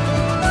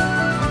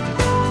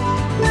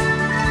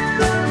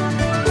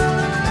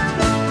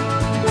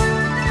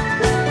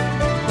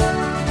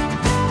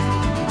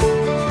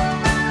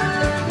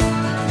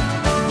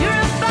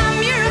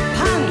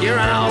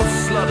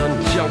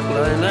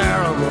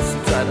 They're almost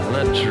dead on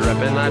a drip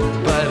in that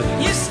bed.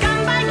 You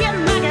scumbag, you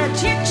maggot,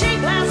 you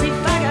cheap, lousy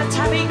faggot.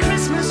 Happy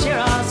Christmas, you're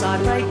ours. I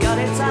pray God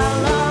it's our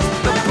love.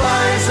 The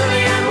boys of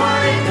the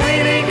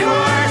NYPD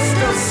choir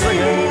still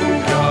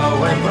singing, go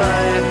away,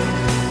 babe.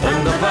 And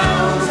the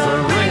bells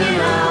are ringing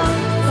out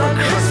for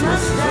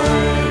Christmas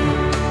Day.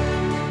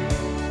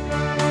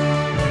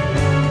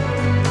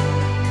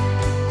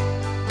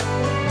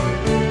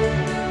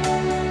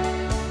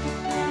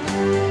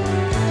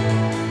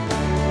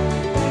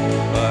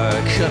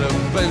 Could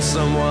have been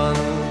someone.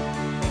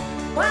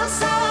 Well,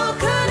 so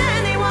could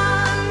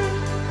anyone.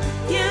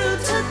 You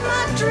took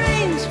my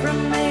dreams from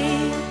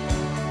me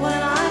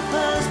when I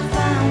first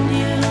found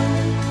you.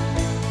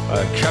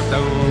 I kept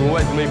them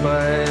with me,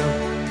 babe.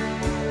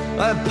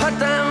 I put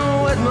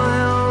them with my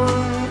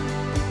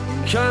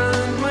own.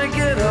 Can't make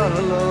it all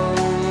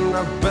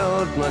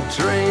built my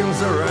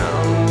dreams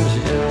around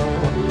you.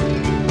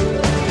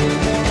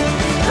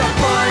 The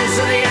boys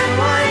of the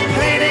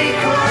NYPD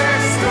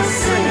chorus are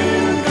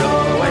singing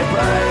Galway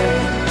Bay,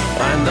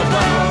 and the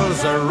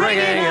bells are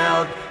ringing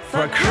out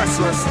for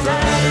Christmas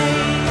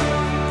Day.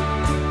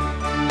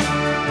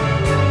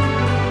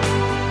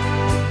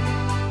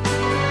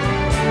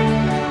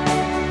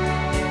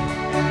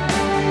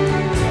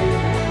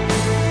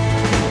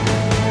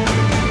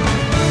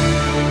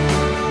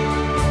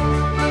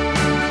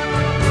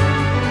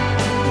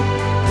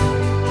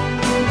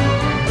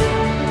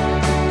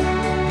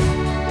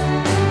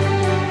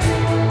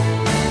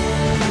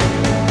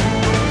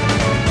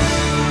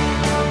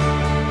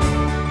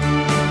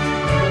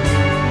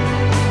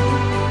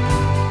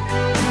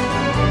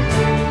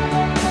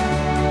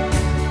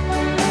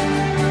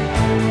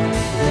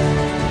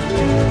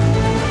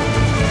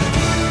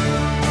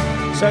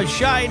 So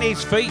Shane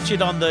is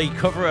featured on the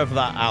cover of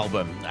that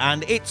album,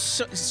 and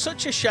it's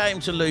such a shame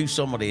to lose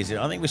somebody, isn't it?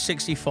 I think he was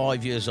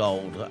 65 years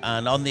old,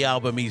 and on the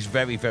album he's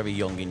very, very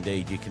young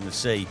indeed. You can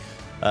see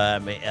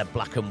a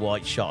black and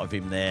white shot of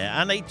him there,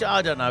 and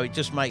I don't know, it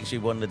just makes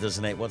you wonder,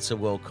 doesn't it? What's the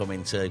world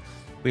coming to?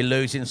 We're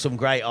losing some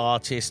great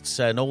artists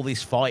and all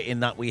this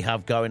fighting that we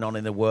have going on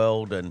in the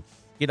world, and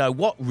you know,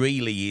 what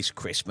really is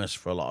Christmas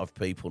for a lot of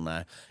people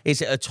now?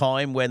 Is it a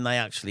time when they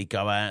actually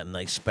go out and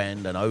they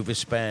spend and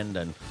overspend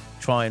and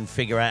try and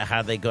figure out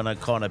how they're going to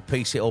kind of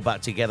piece it all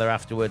back together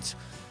afterwards?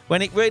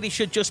 When it really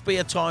should just be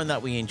a time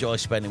that we enjoy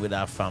spending with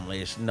our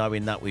families,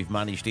 knowing that we've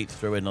managed it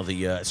through another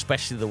year,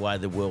 especially the way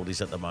the world is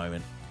at the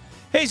moment.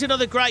 Here's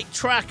another great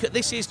track.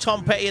 This is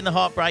Tom Petty and the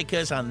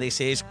Heartbreakers, and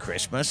this is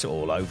Christmas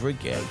All Over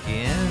Again.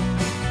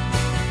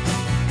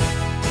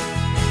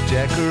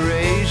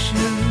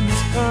 Decorations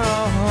are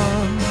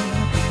on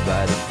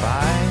by the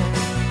fire.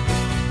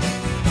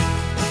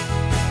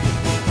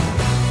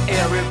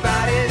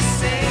 Everybody's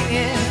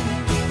singing,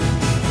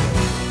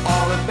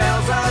 all the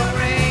bells are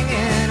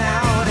ringing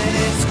out, and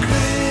it's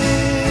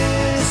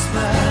Christmas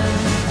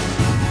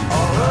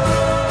all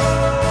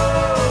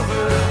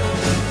over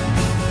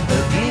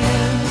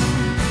again.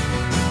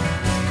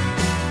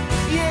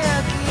 Yeah,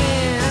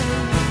 again.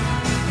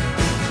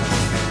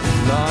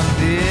 Long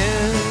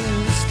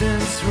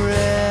distance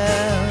relatives,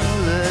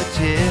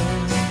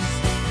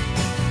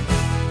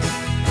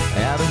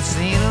 haven't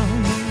seen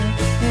them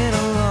in a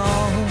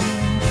long,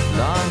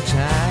 long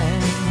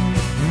time.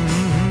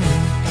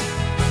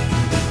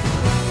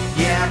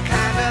 Yeah, I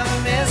kinda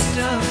missed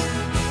them,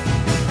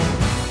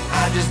 I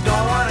just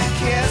don't wanna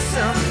kiss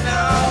them,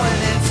 no.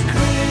 And it's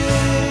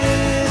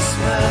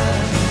Christmas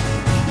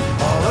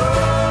all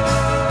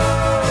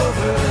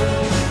over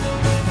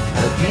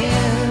again.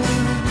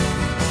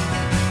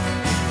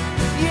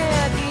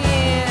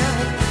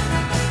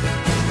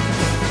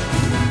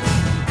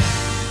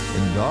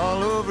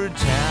 All over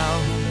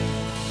town,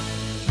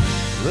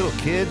 little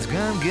kids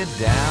gonna get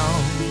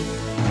down,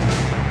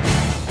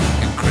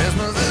 and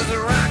Christmas is a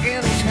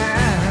rockin'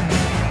 time.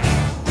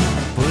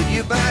 Put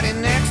your body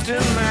next to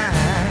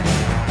mine,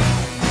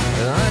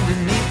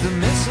 underneath the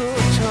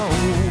mistletoe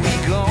we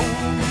go,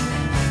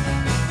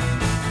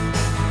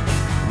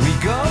 we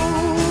go.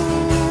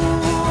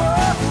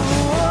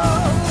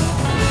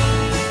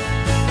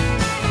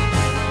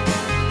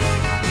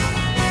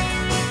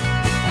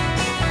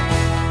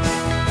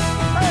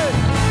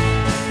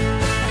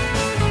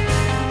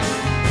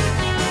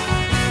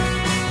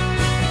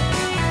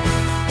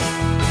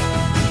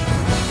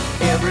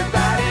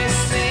 Everybody's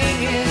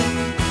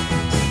singing,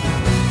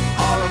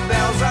 all the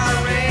bells are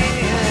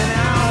ringing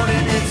out,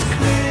 and it's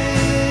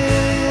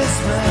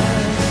Christmas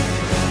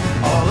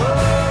all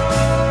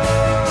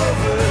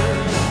over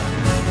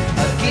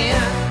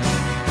again.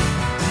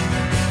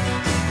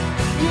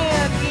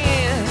 Yeah,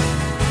 again.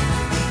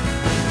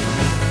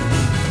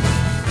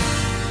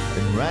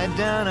 And right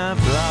down our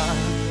block,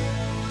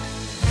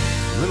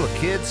 little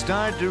kids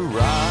start to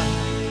rock.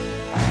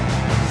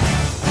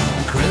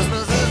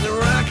 Christmas is a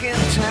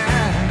rockin'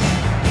 time.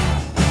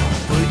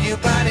 Put your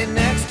body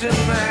next to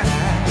mine,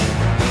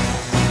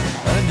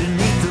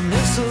 underneath the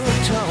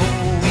mistletoe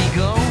we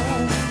go,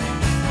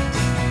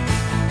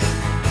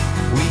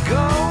 we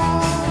go.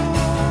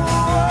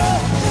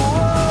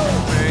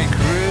 Merry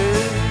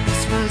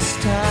Christmas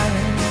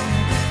time,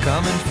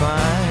 come and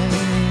find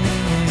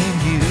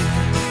you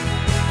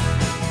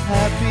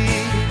happy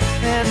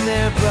and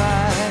there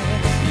by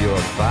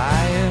your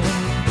fire.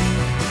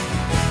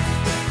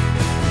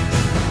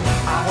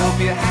 I hope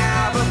you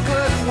have a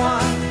good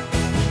one.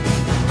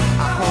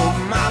 I hope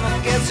mama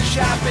gets the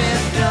shopping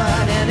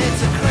done, and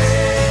it's a Christmas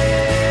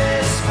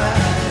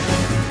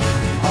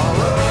all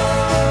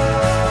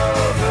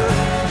over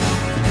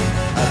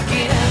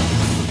again.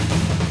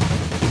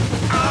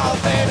 Oh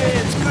baby,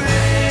 it's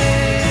Christmas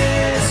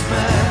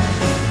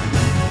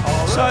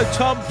all So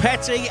Tom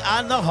Petty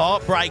and the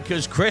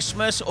Heartbreakers,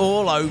 Christmas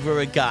all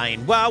over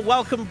again. Well,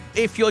 welcome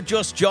if you're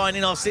just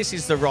joining us. This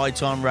is the Right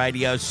Time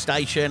Radio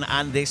station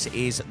and this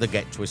is the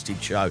Get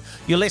Twisted Show.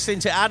 You're listening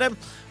to Adam.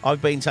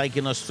 I've been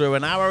taking us through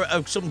an hour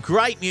of some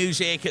great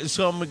music,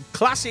 some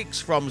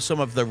classics from some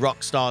of the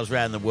rock stars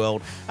around the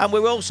world, and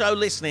we're also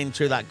listening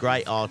to that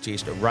great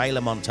artist, Ray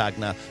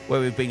LaMontagna,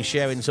 where we've been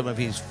sharing some of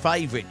his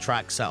favourite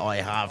tracks that I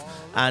have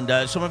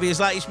and some of his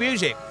latest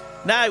music.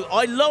 Now,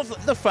 I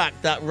love the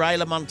fact that Ray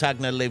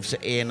LaMontagna lives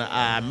in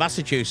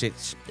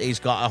Massachusetts. He's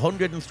got a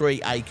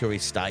 103-acre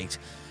estate.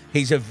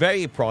 He's a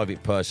very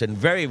private person,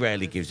 very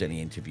rarely gives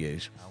any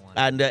interviews.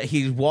 And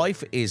his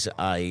wife is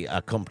a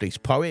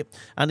accomplished poet,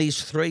 and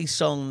his 3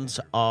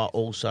 sons are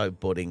also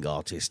budding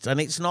artists.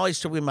 And it's nice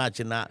to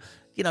imagine that,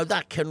 you know,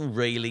 that can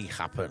really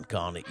happen,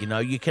 can't it? You know,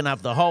 you can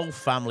have the whole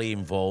family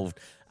involved,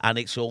 and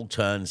it all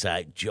turns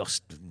out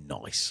just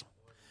nice.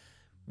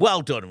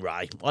 Well done,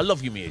 Ray. I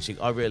love your music.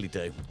 I really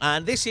do.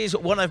 And this is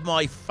one of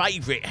my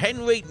favourite.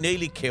 Henry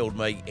Nearly Killed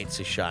Me. It's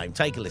a shame.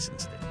 Take a listen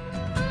to this.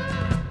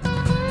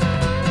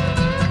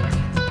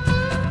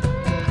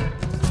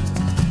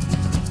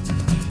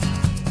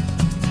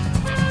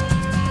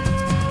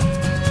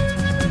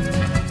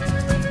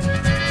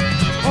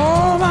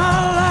 All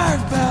my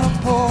life been a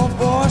poor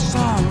boy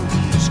son,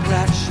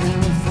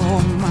 scratching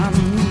for my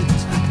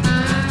meat.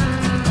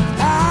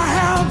 I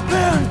have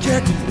been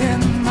kicked in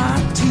my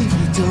teeth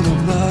till the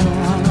blood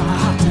run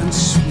hot and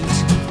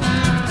sweet.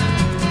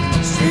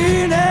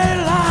 Seen a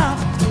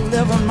life,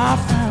 living my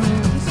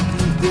friends,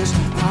 this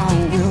I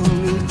will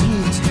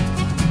repeat.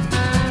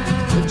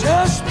 But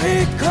just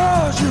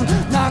because you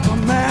knock a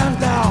man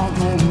down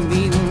don't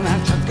mean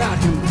that you got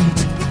him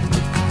beat.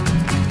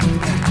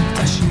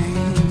 A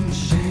shame,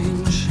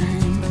 shame,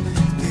 shame,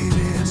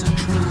 baby, it's a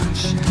crying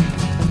shame.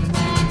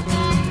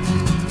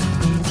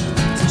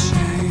 It's a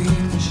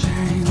shame,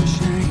 shame,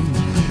 shame,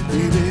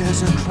 baby,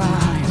 it's a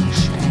crying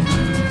shame.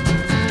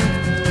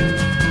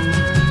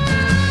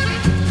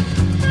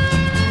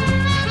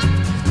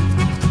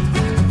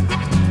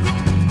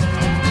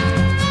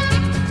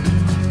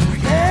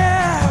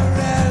 Yeah,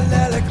 red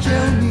leather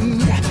kill me,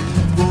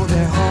 for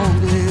they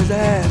hold his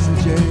ass in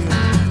jail.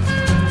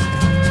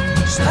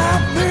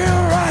 Slap me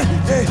right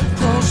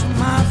across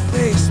my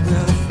face with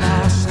a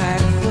flour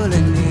sack full of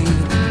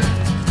nails.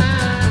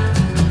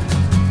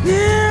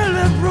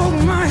 Nearly broke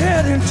my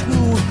head in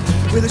two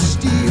with a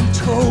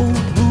steel-toed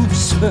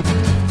boots.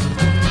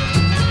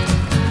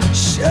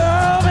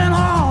 Shoving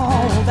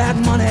all that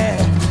money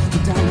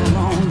down the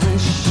laundry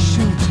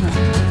chute.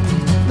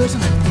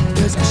 Listen,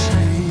 there's a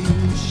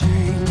shame,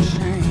 shame,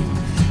 shame,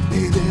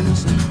 baby,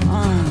 there's a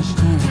crying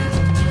shame.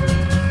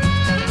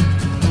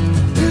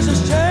 There's a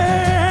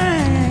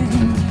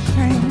shame,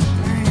 shame,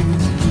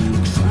 shame,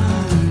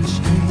 crying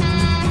shame.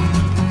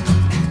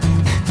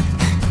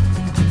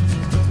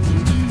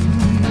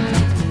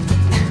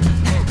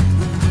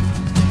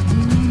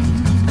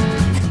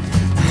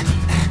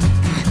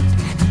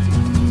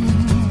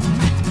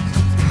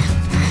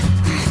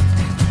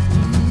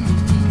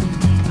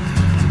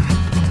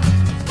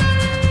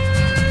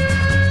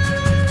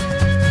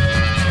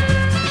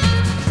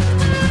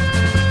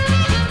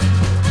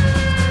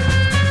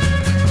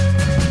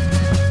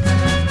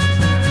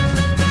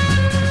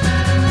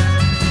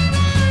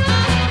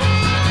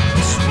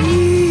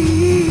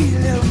 Sweet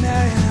little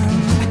man,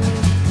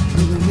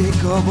 you can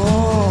make up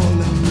all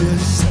of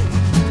this.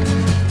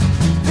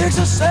 Picks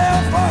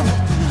herself up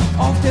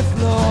off the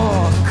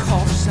floor,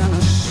 coughs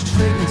and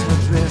straightens her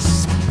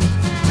dress.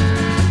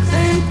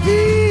 Think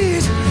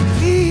please,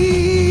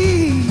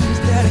 please,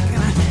 Daddy,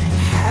 can I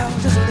have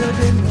just a little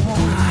bit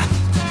more?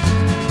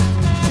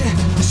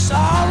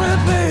 Sorry,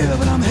 baby,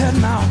 but I'm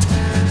heading out.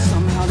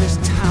 Somehow this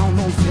town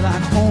don't feel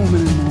like home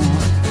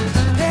anymore.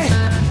 Hey,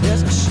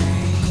 there's a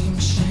shame,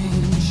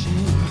 shame,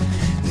 shame,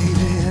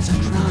 baby, it's a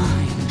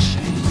crying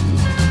shame.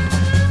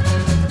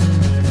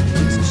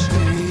 It's a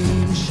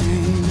shame,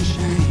 shame,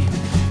 shame,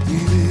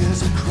 baby,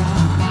 it's a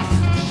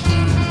crying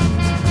shame.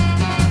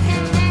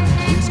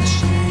 It's a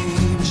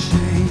shame,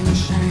 shame,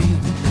 shame,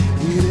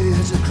 baby,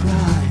 it's a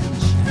crying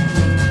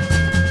shame.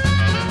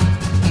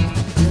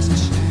 It's a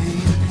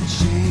shame,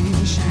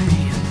 shame,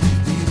 shame,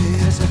 baby,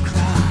 it's a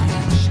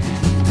crying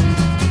shame.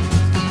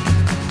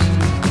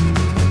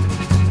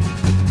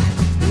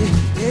 Hey,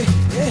 hey,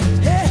 hey,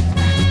 hey.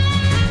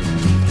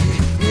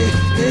 Hey,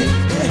 hey,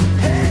 hey,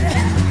 hey.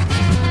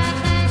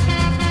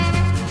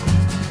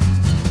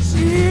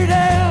 See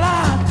that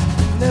life,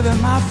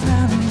 living my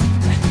friend,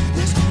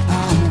 this I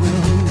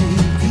will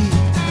repeat.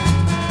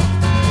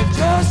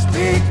 Just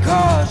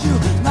because you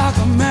knock a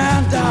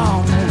man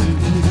down don't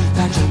mean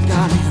that you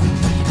got him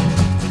beat.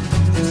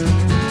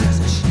 There's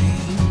a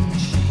shame,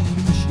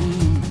 shame,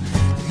 shame,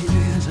 baby,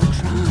 there's a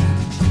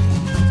crying shame.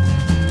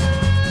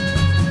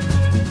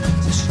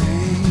 It's a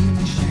shame,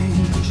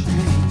 shame,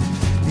 shame,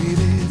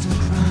 baby, it's a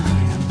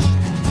crying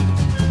shame.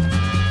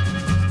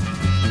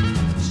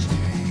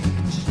 Shame,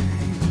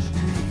 shame,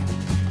 shame,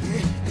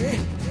 hey, hey,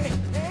 hey,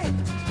 hey.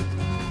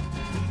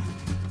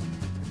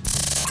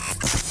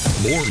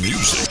 More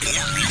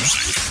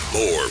music.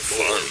 more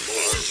fun.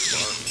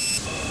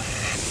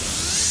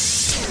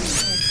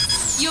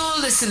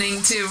 You're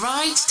listening to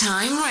Ride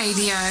Time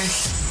Radio.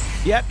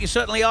 Yep, you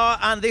certainly are,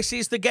 and this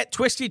is the Get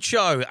Twisted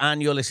Show,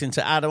 and you're listening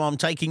to Adam. I'm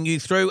taking you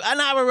through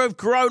an hour of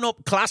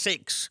grown-up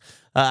classics,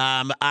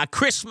 our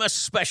Christmas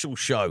special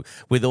show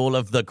with all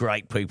of the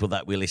great people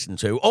that we listen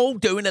to, all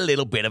doing a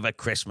little bit of a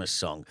Christmas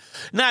song.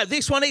 Now,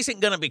 this one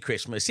isn't going to be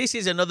Christmas. This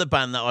is another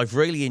band that I've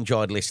really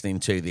enjoyed listening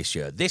to this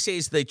year. This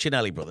is the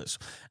Cinelli Brothers,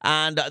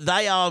 and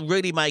they are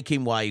really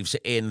making waves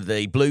in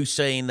the blues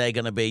scene. They're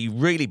going to be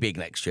really big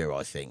next year,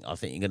 I think. I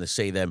think you're going to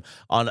see them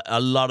on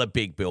a lot of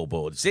big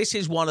billboards. This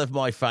is one of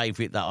my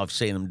favourite that I've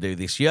seen them do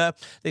this year.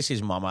 This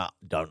is Mama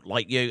Don't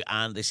Like You,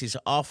 and this is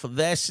off of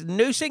their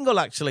new single,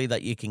 actually,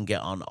 that you can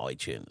get on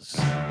iTunes.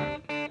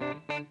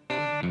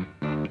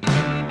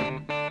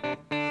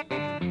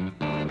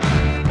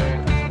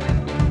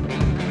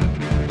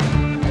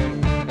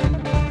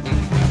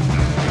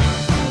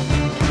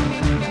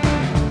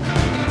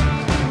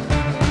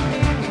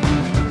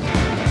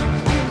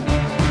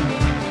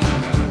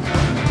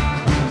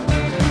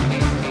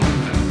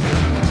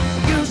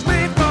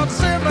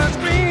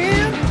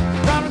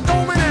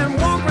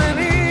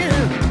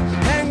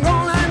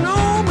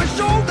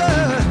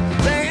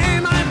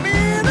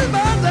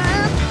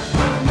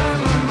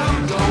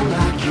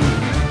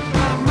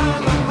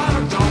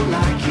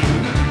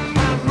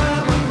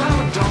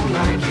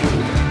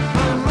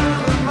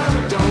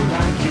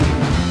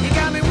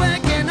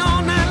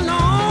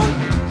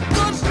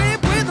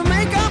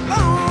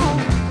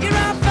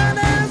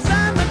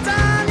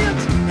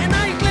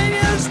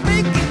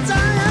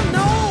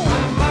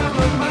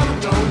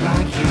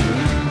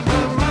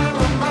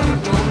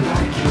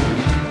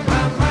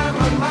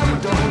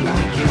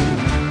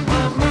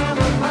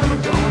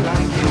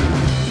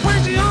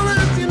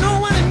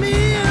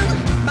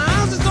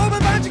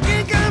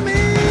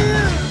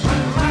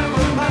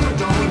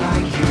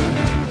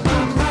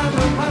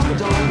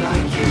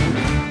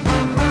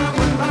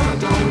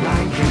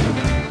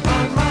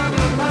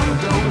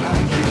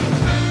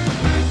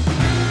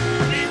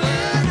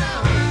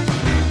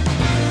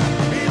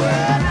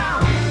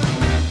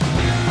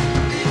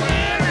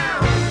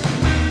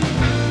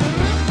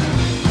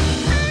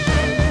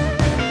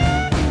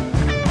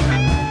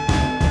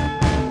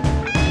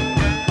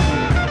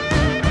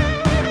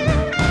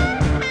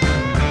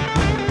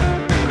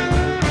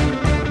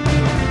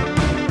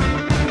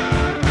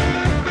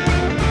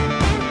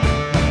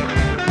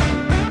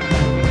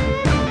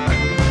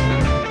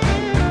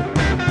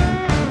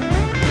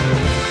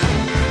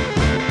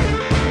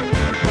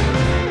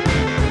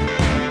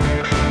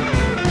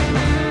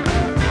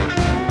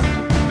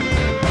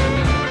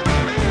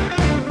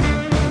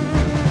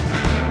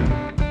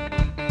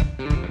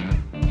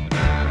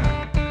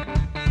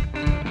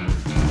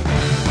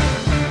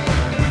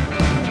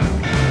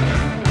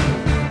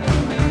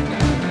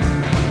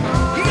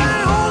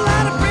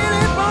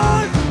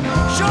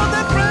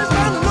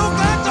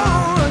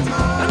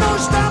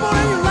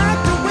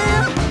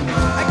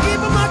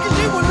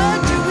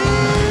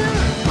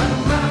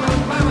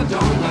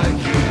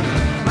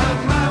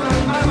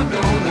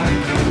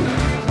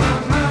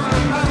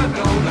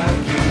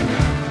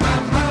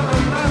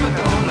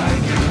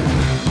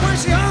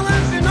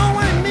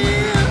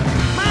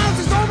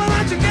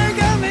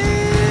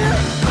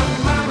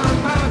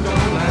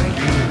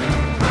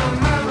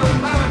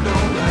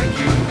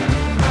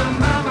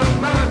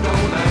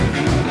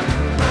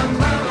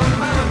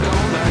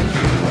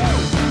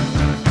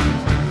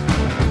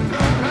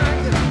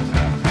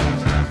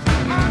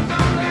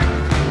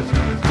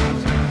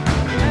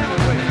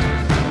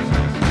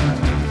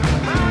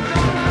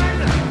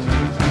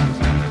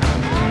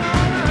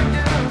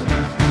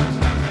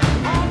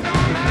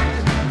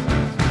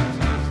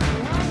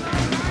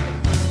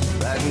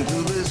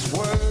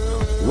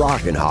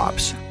 Rockin'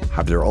 Hops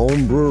have their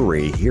own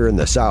brewery here in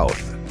the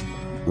South.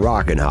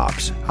 Rockin'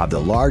 Hops have the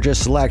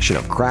largest selection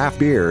of craft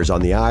beers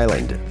on the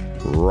island.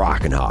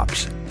 Rockin'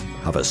 Hops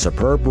have a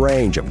superb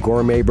range of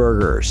gourmet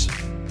burgers.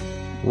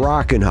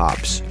 Rockin'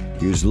 Hops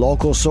use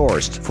local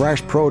sourced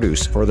fresh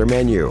produce for their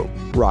menu.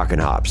 Rockin'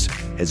 Hops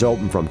is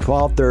open from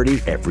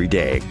 12:30 every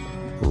day.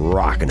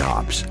 Rockin'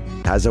 Hops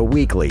has a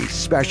weekly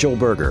special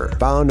burger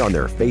found on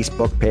their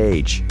Facebook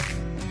page.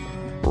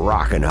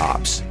 Rockin'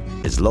 Hops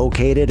is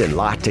located in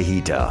La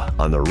Tejita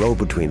on the road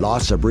between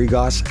Los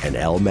Abrigos and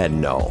El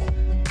Medno.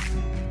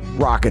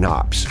 Rockin'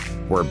 Hops,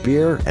 where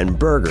beer and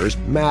burgers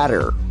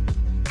matter.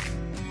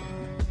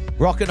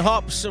 Rockin'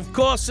 Hops, of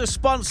course, the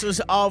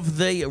sponsors of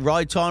the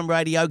Ride Time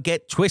Radio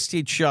Get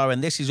Twisted show,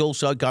 and this is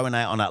also going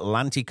out on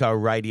Atlantico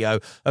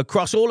Radio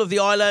across all of the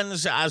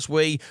islands as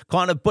we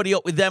kind of buddy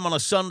up with them on a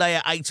Sunday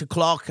at 8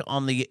 o'clock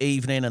on the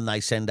evening, and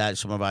they send out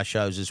some of our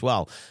shows as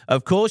well.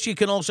 Of course, you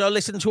can also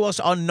listen to us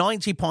on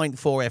 90.4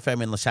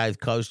 FM in the south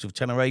coast of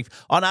Tenerife.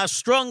 On our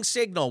strong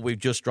signal, we've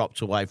just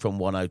dropped away from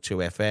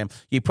 102 FM.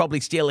 You're probably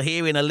still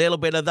hearing a little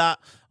bit of that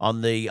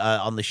on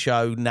the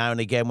show now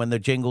and again when the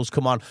jingles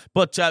come on.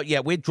 But,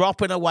 yeah, we're dropping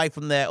dropping away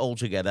from there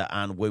altogether,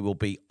 and we will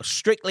be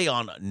strictly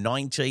on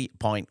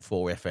 90.4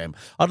 FM.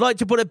 I'd like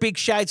to put a big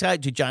shout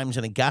out to James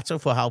and Agata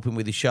for helping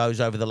with the shows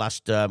over the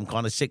last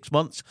kind of 6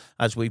 months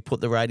as we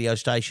put the radio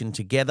station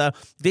together.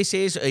 This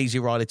is Easy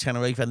Rider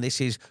Tenerife, and this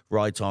is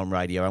Ride Time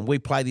Radio, and we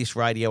play this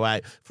radio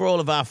out for all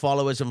of our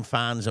followers and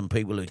fans and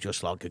people who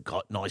just like a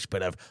nice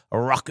bit of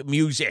rock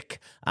music,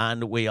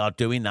 and we are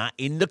doing that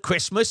in the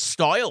Christmas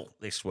style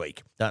this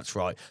week. That's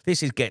right.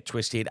 This is Get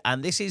Twisted,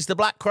 and this is the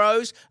Black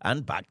Crows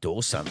and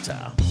Backdoor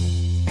Santa.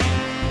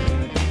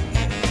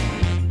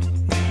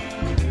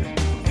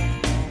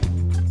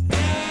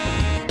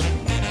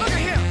 Look at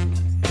here.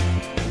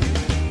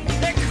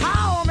 They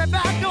call me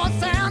Backdoor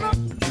Santa.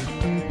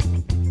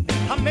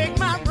 I make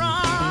my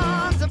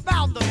runs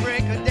about the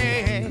break of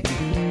day.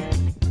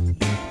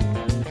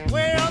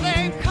 Well,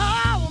 they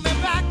call me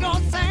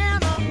Backdoor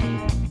Santa.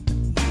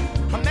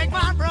 I make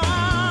my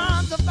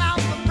runs about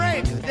the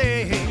break of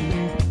day.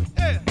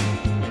 Yeah.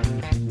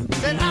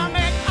 Said I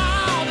make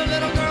all the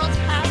little girls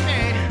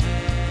happy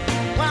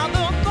while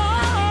the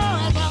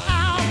boys are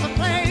out to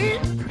play.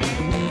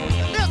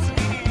 Listen,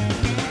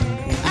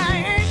 I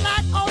ain't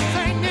like old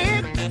Saint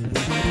Nick.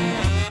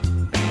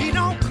 He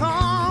don't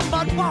come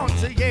but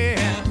once a year.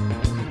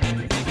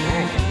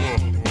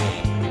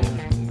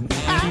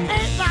 I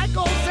ain't like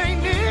old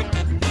Saint Nick.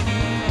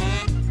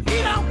 He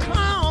don't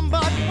come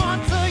but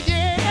once a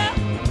year.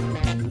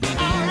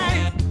 All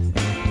right,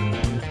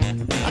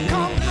 I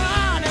come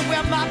running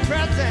with my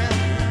presents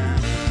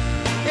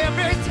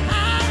every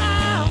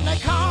time they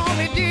call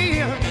me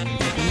dear.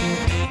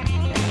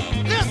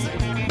 Listen,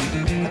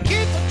 I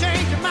keep the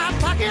change in my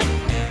pocket,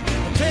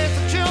 I chase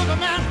the children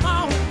at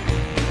home,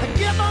 I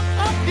give them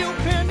a few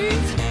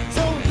pennies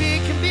so we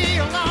can be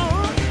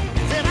alone.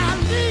 Then I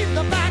leave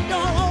the back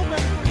door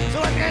open so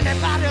if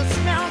anybody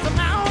smells a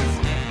mouse,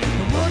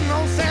 the wooden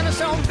old Santa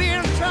show be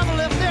in trouble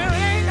if there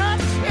ain't a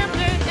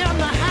chimney in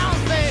the house.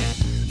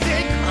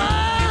 They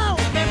call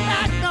me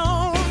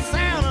Backdoor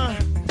Santa.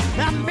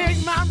 I make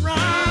my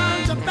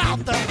runs about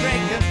the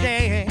break of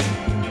day.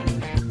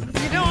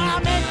 You know I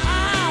make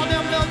all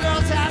them little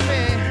girls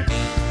happy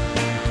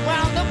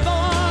while the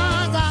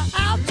boys are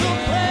out to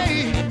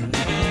play.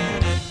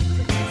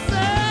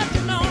 Said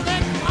you know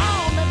they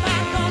call me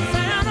Backdoor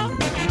Santa.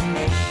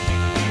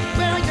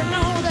 Well you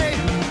know they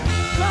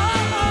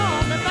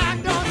call me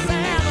Backdoor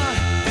Santa.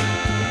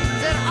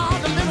 Said all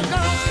the little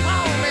girls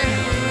call me.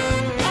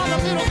 All the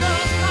little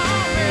girls call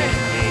me.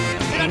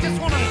 Said I just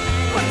wanna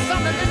put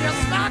something in your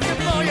stocking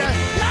for you.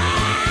 Yeah!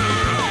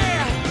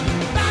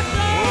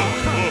 Backdoor.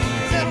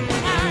 Said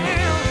I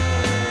am.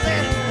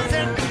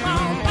 Said come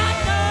on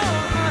Backdoor.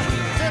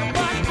 Said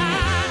what I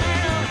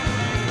am.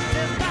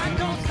 Said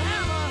Backdoor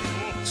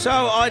Santa. So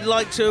I'd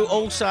like to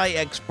also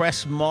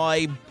express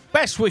my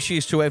best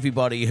wishes to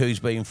everybody who's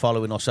been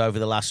following us over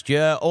the last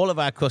year, all of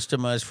our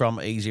customers from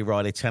Easy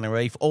Rider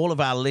Tenerife, all of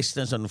our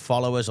listeners and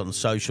followers on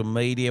social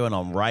media and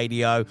on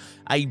radio.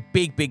 A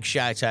big, big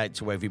shout out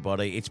to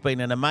everybody. It's been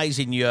an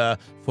amazing year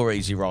for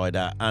Easy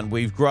Rider, and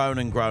we've grown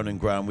and grown and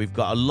grown. We've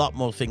got a lot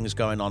more things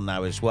going on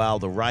now as well.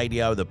 The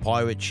radio, the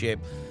pirate ship.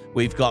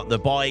 We've got the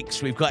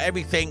bikes, we've got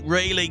everything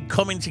really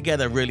coming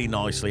together really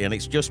nicely, and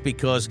it's just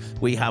because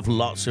we have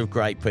lots of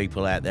great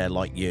people out there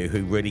like you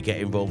who really get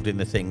involved in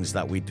the things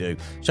that we do.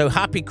 So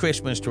happy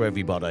Christmas to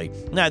everybody.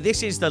 Now,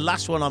 this is the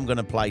last one I'm going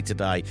to play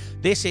today.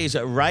 This is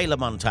Ray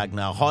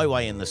LaMontagna,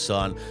 Highway in the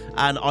Sun,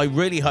 and I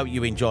really hope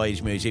you enjoy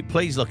his music.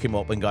 Please look him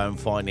up and go and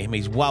find him.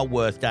 He's well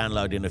worth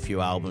downloading a few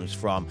albums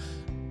from.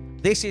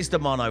 This is the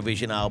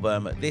Monovision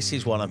album. This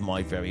is one of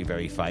my very,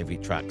 very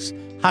favourite tracks.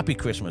 Happy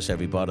Christmas,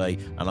 everybody,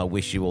 and I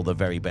wish you all the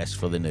very best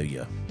for the new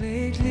year.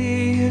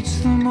 Lately it's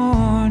the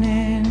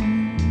mornings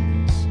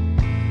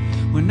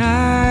when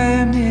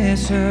I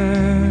miss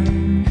her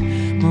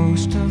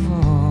most of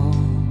all.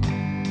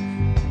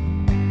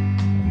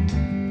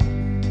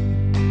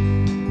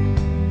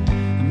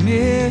 I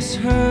miss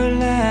her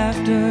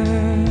laughter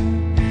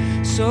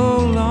so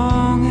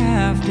long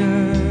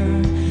after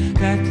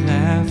that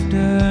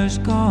laughter's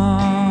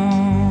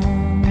gone.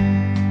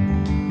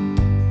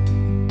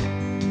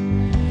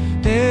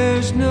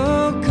 There's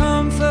no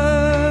comfort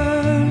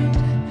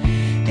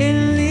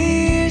in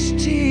these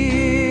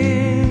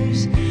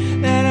tears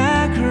that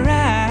I cry.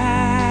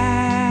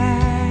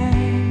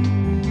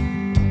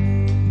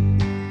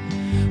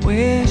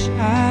 Wish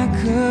I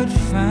could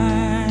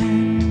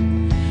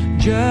find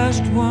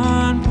just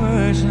one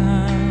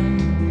person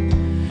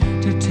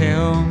to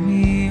tell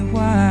me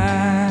why.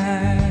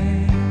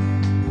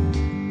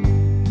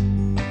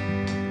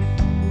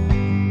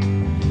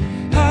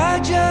 I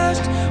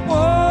just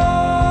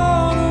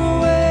wanna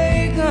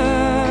wake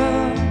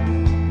up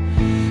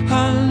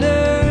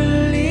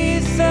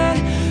underneath that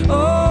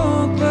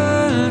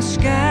open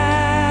sky.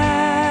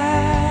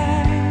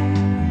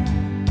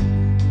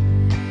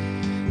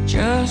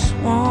 Just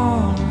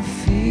wanna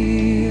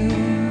feel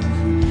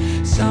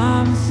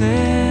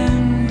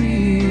something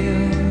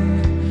real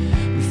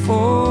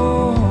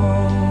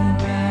before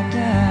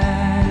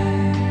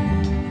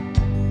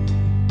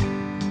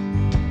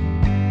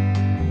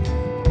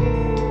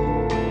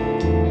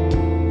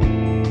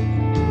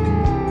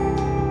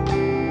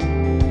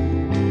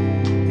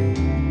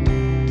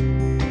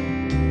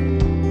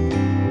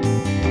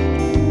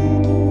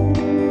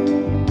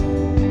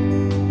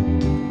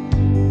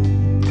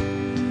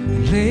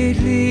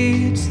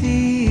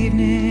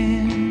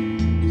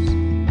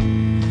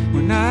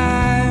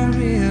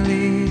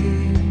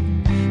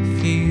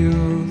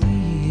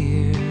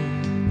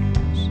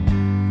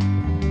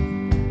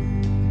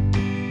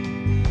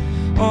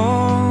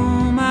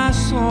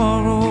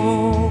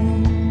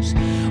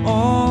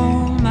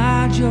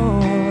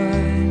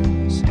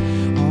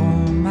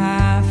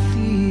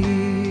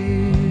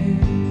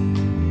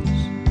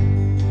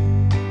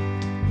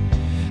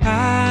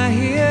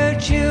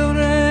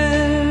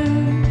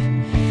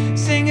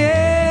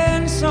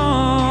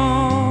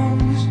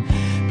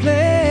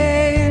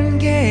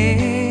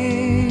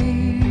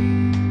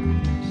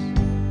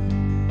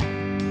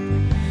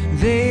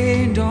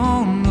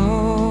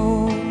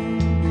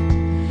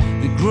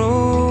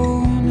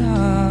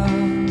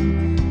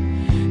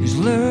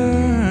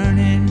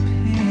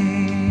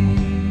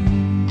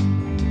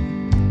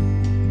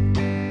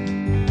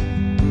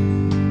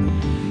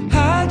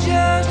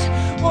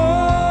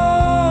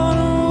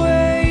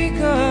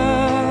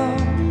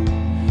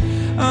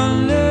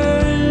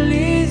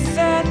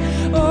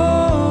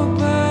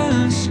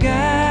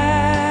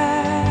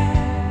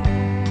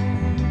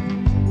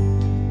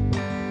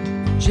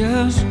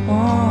just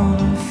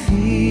wanna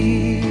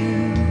feel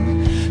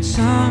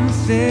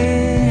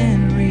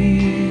something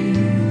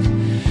real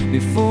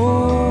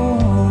before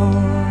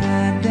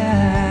I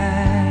die.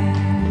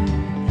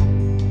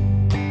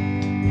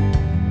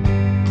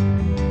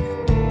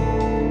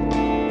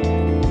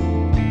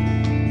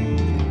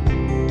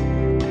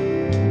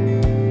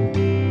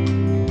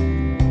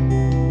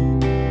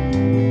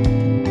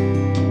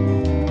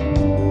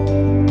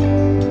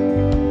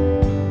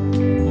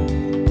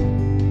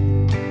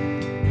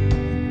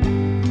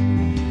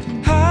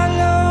 I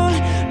don't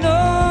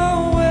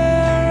know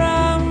where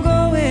I'm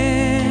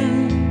going.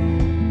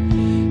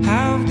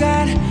 I've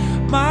got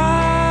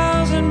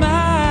miles and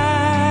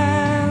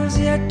miles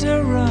yet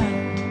to run.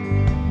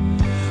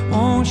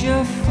 Won't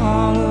you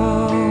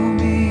follow